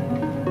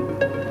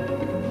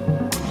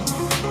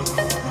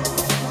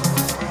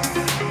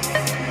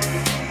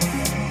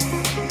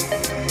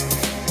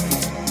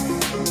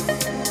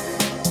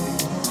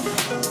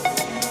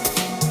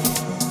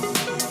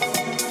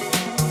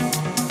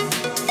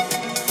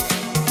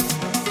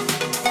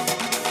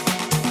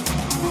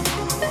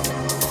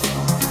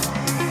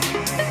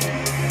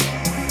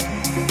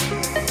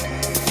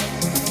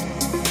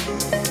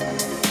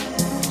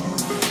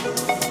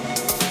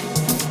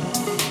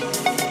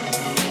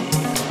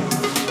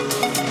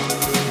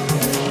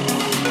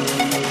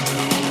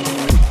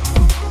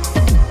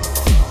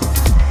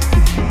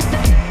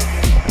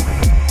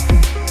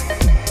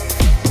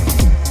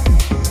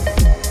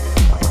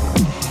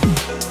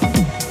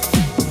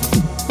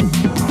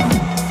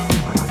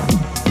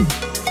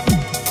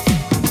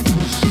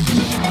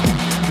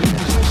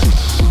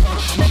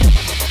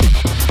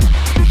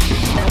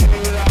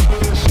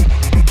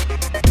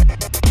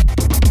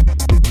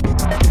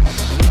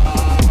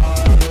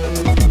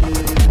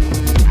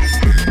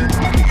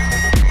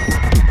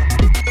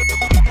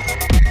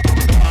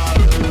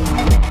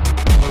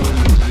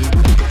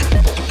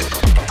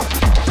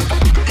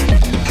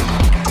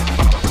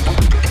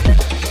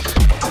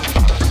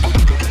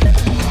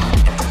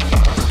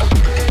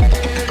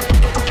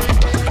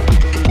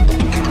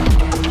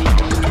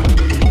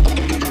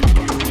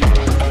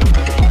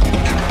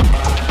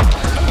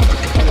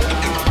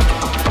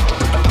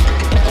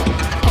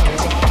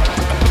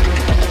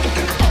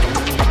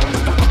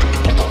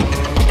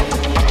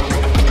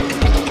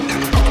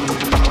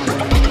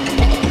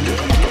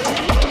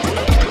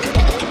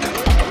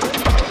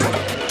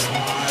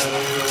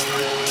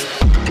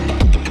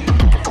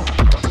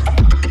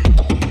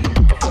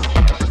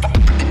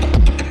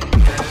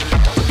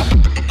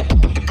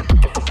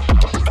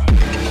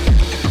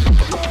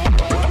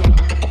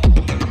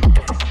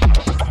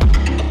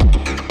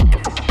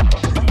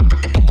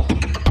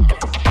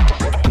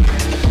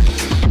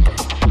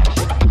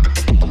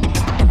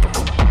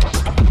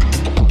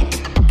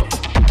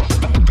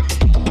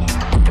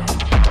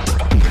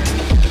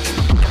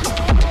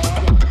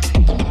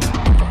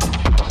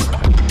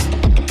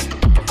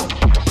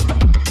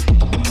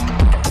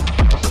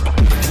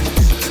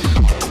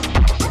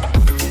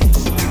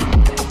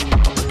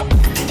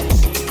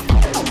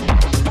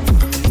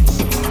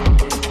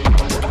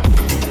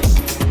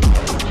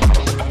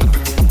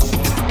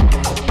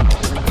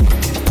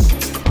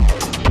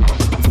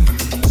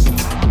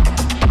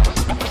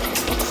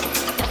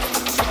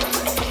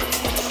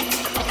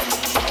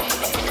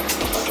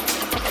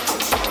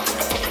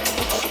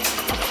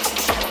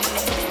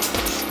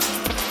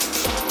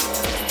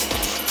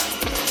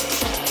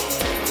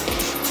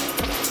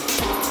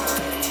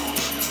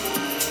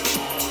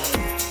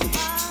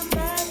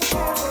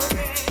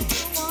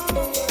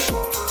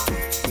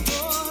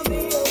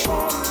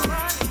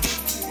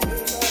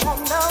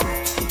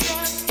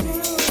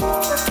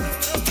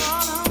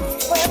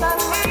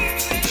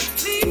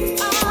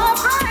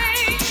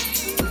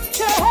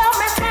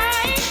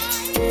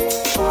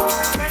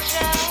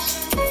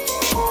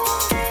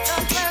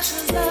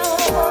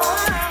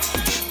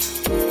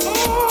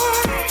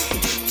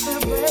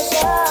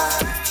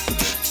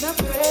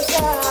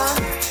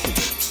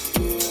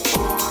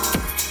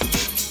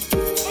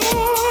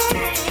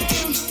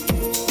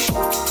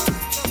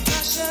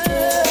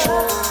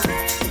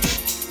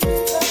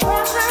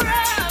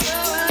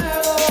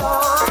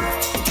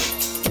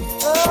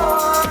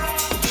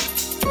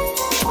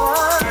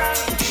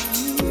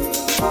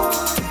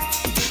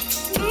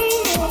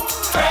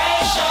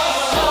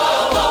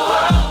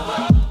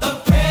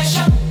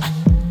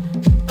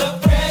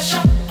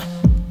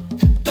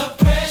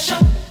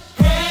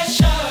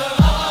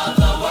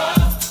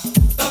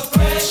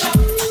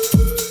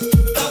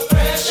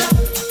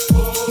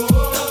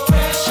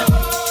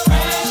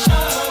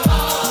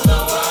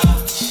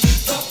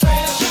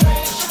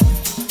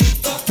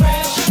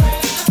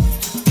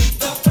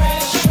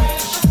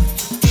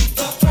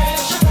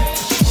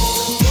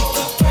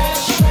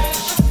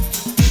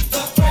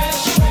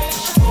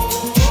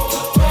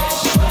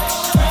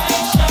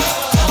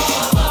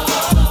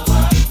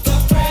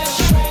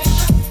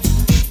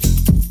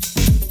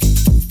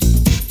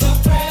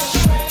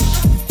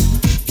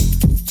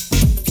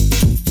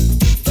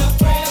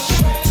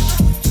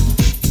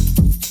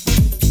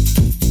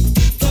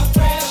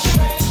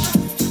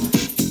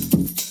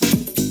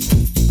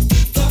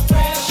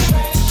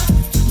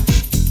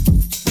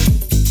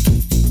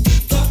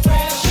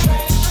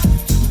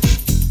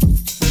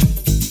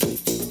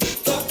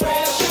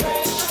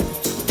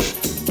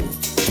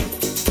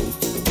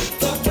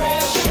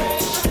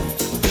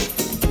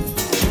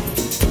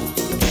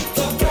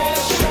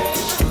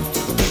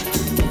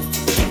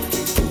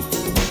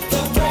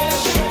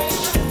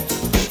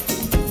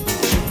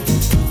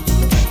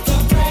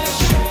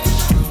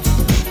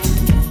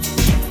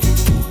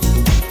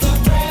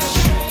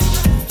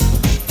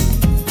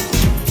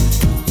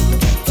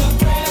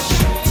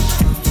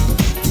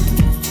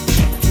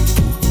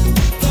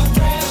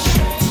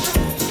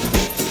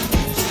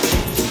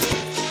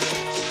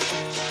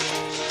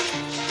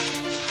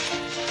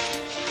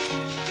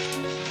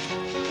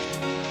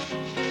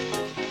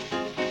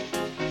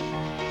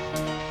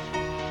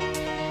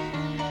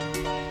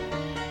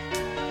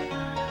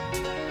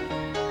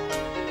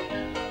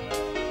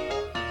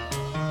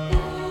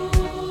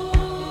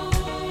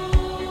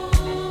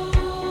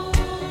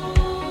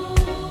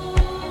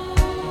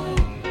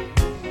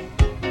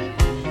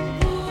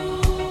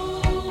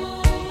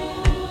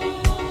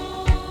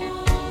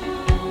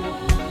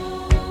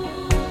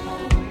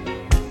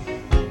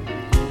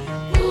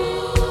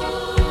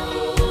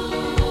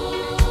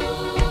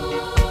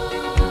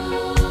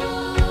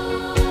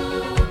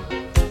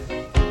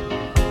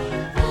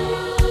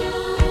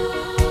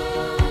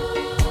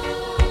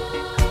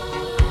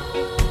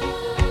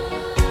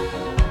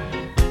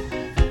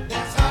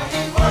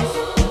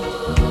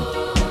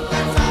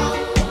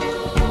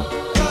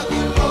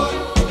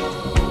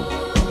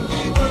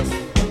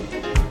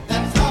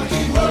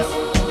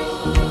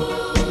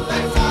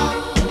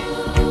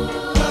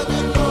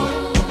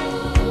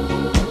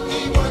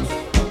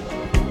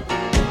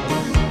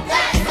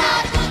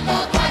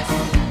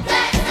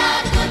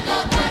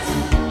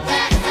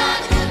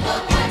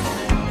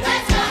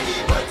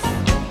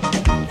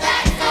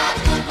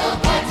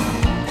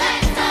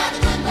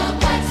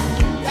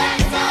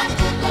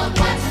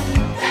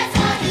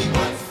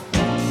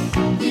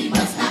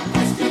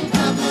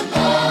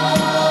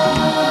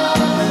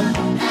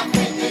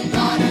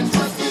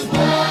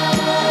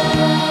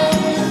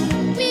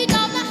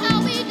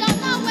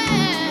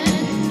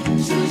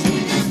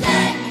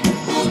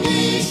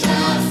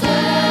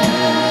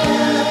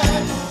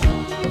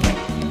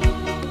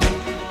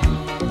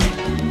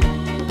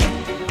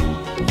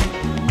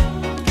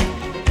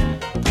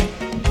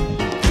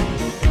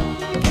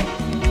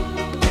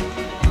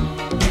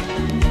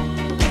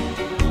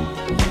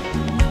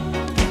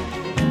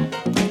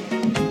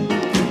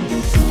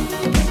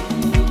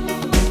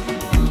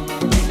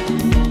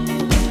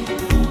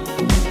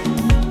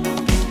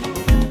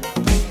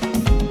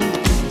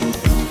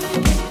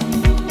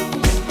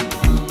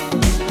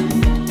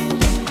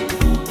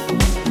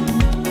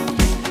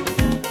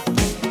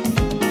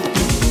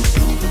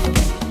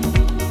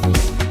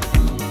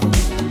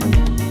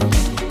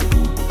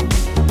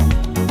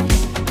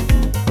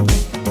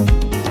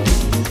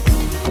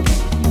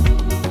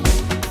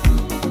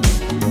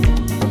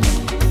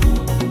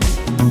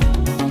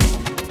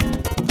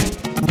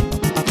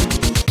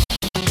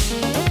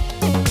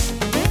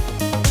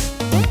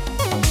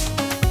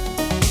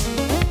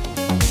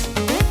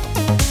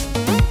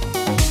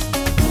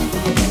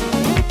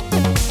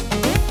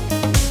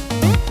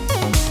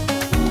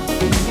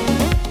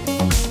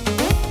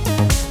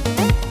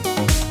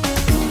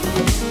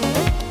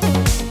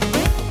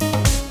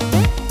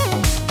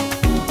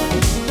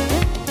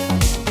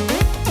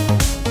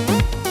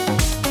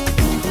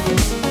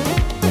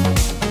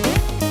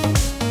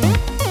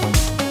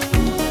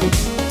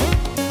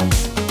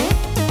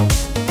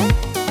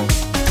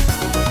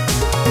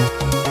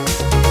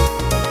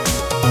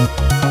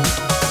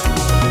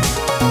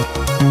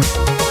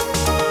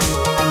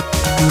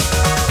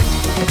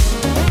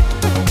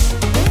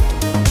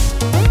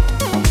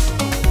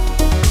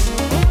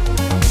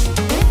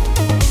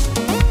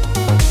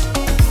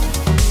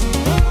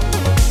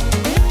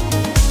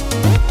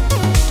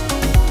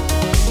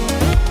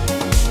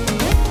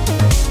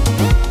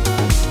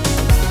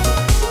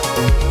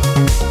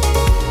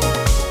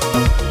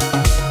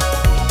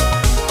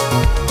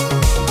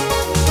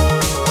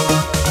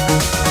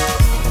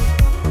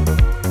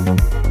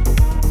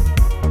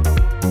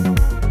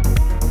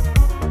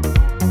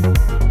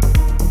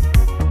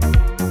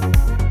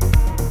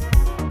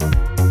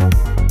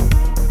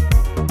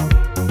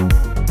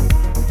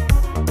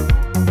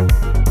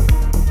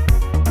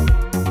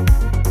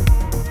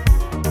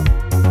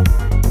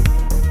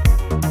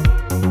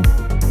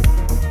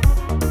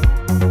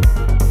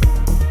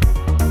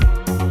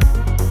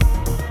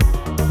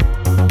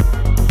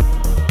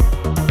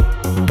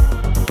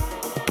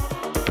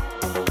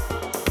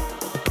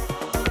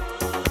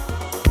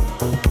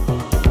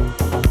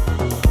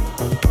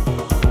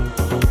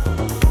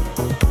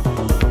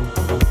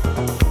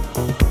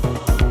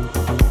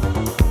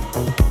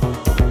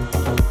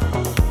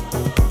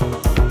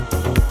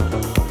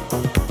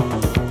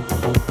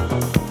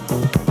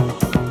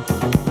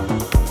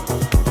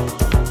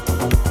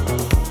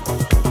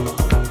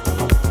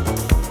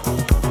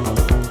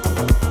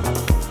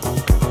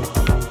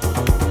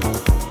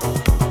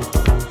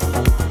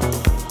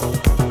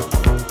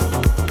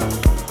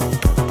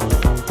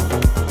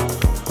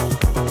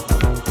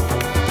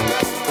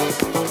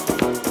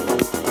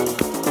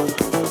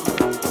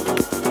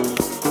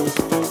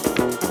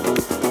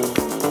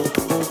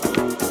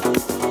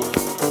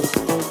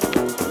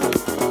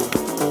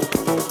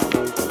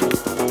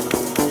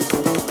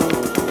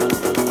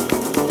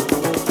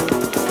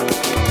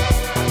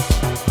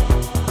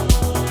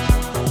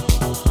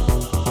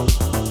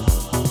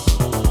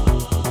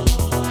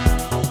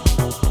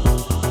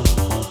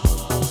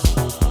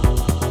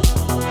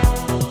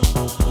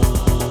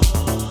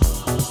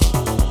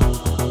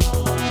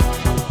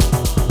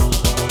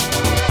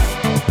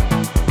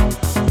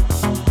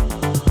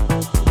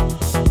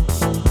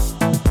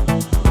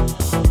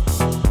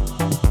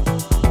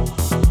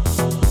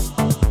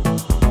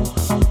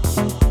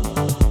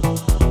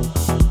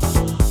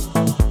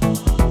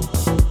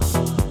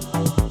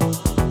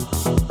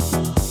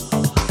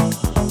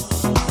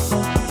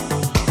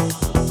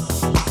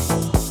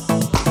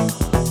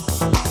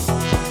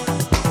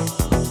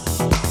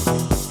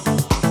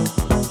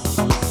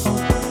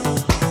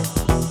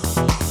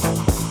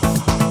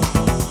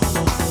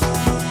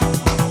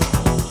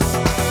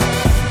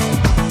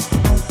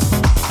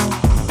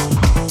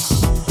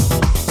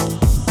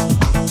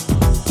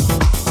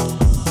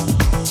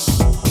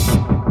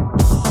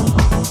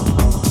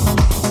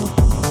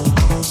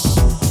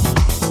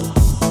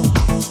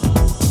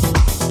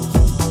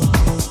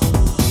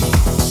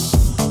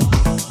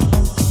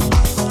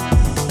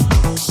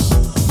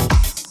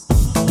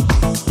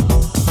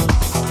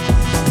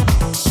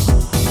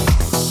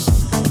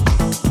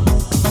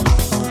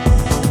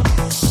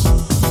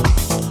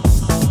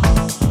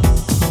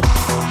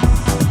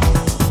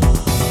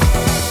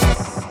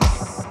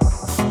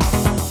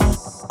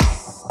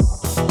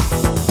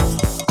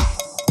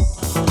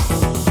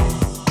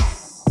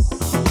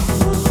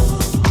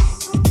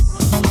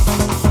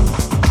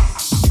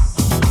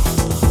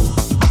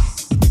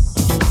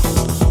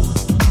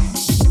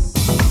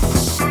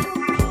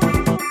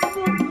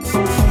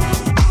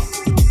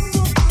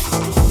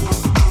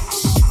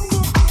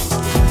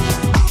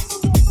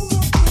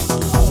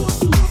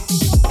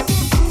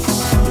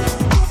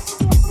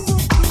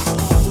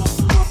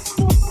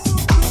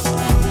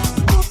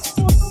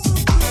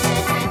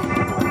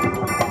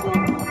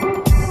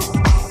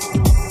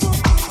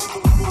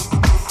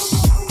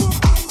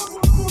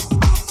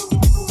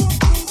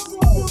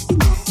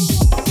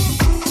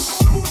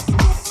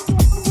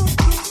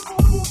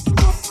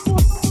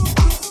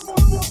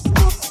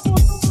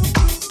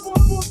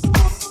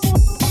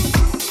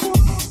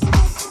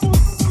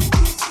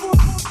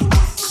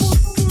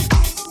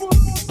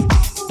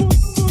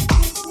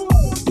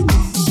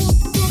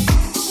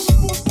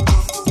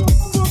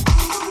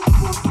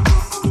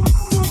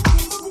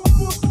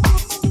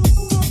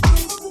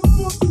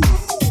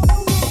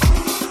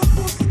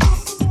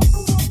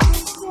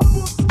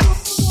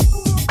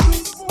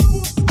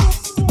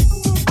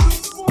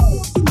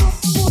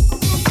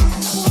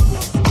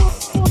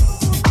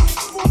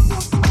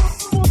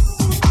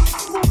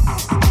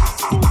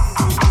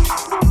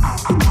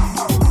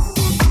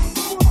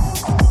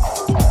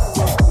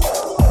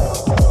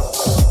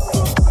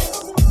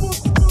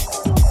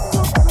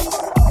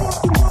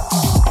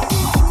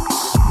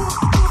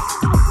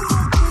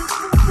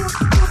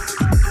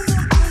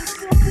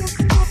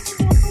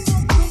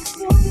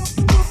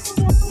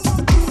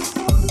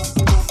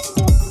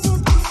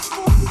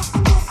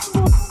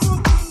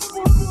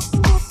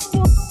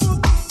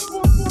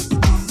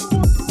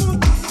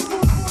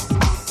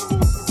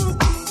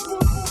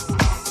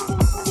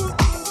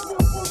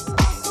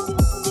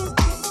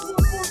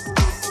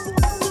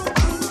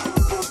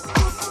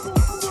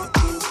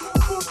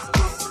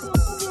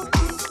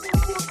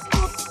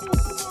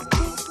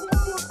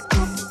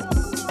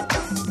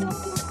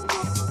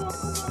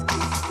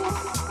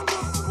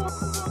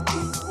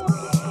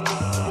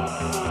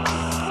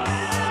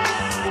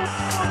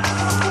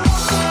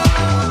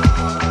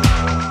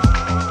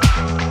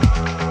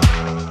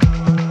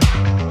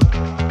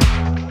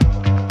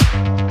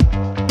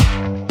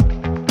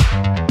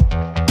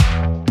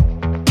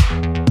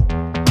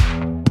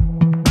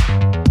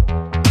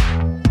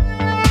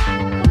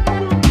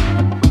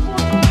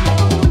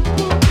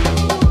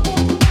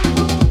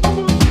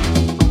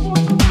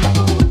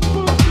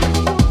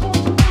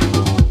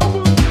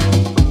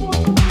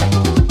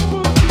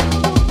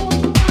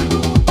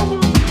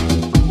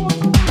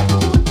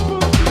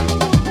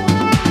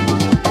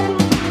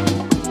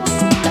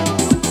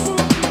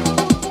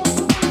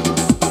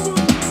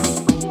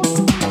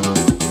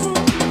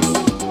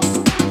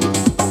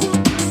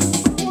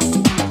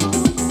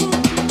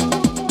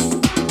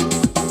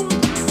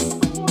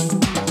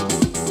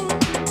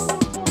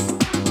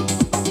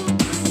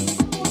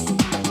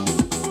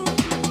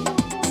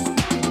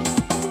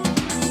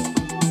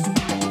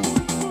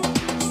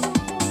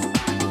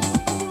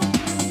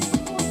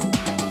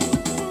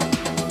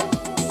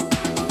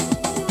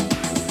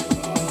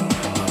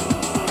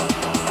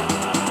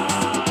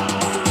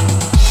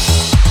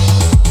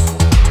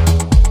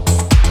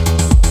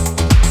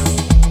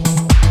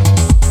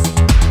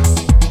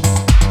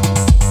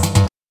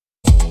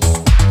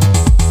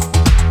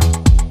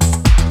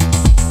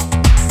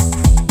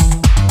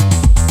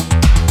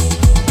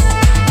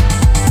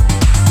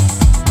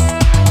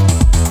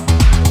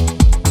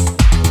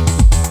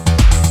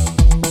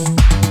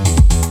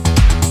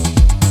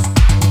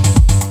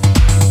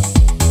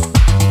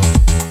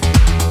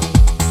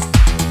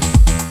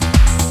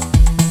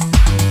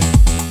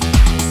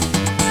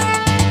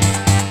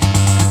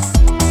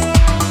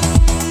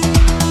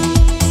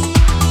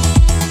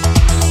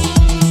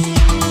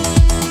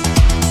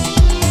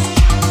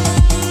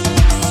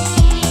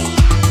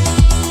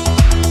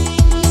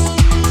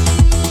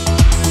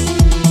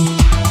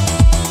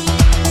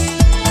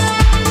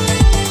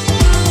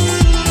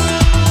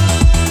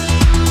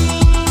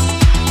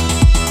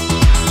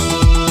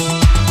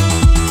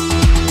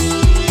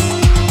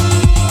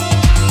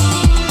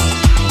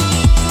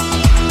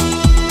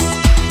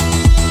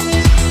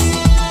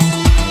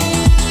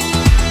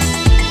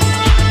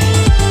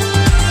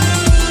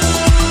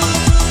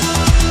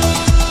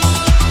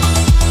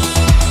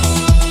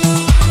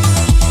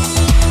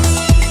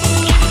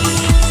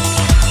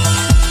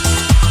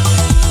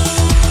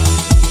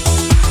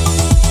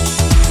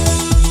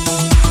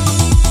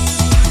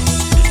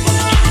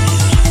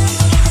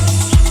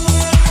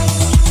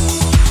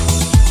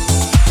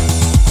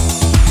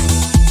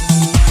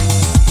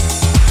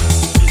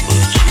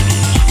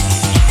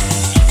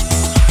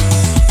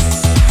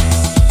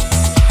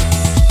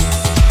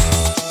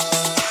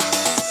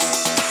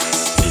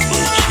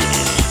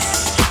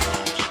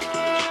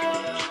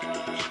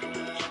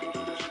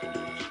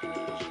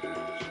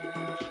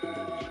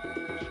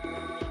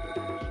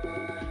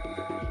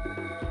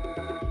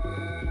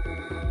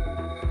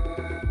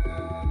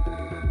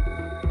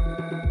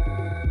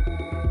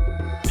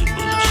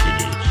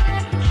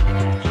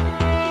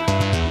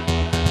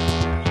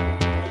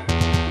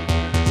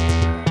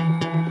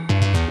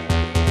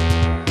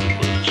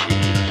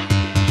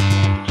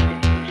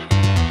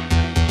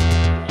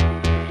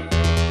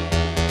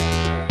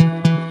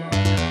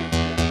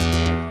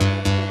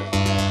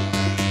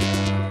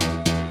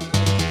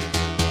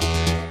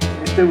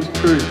 there was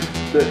proof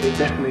that it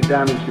definitely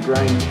damaged the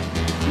brain,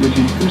 would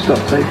you stop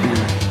taking it?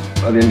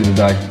 At the end of the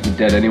day, you're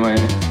dead anyway,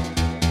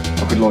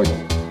 innit? I could like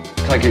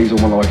take it easy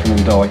all my life and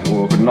then die,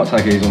 or I could not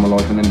take it easy all my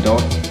life and then die.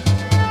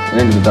 At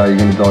the end of the day, you're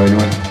going to die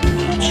anyway.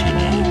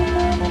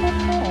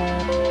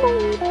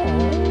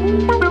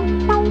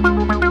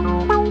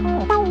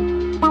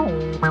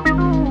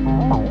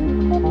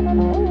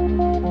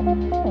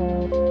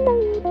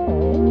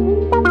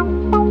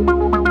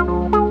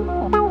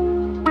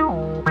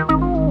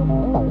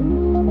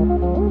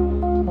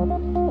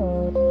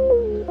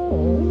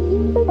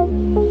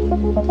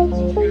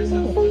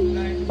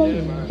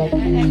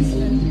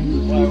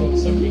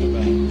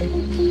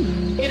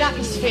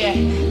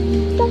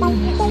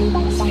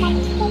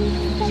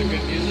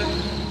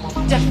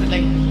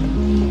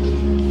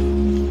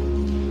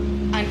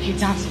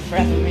 Dancing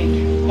forever, I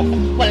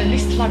mean. Well, at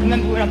least till I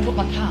remember where I put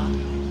my car.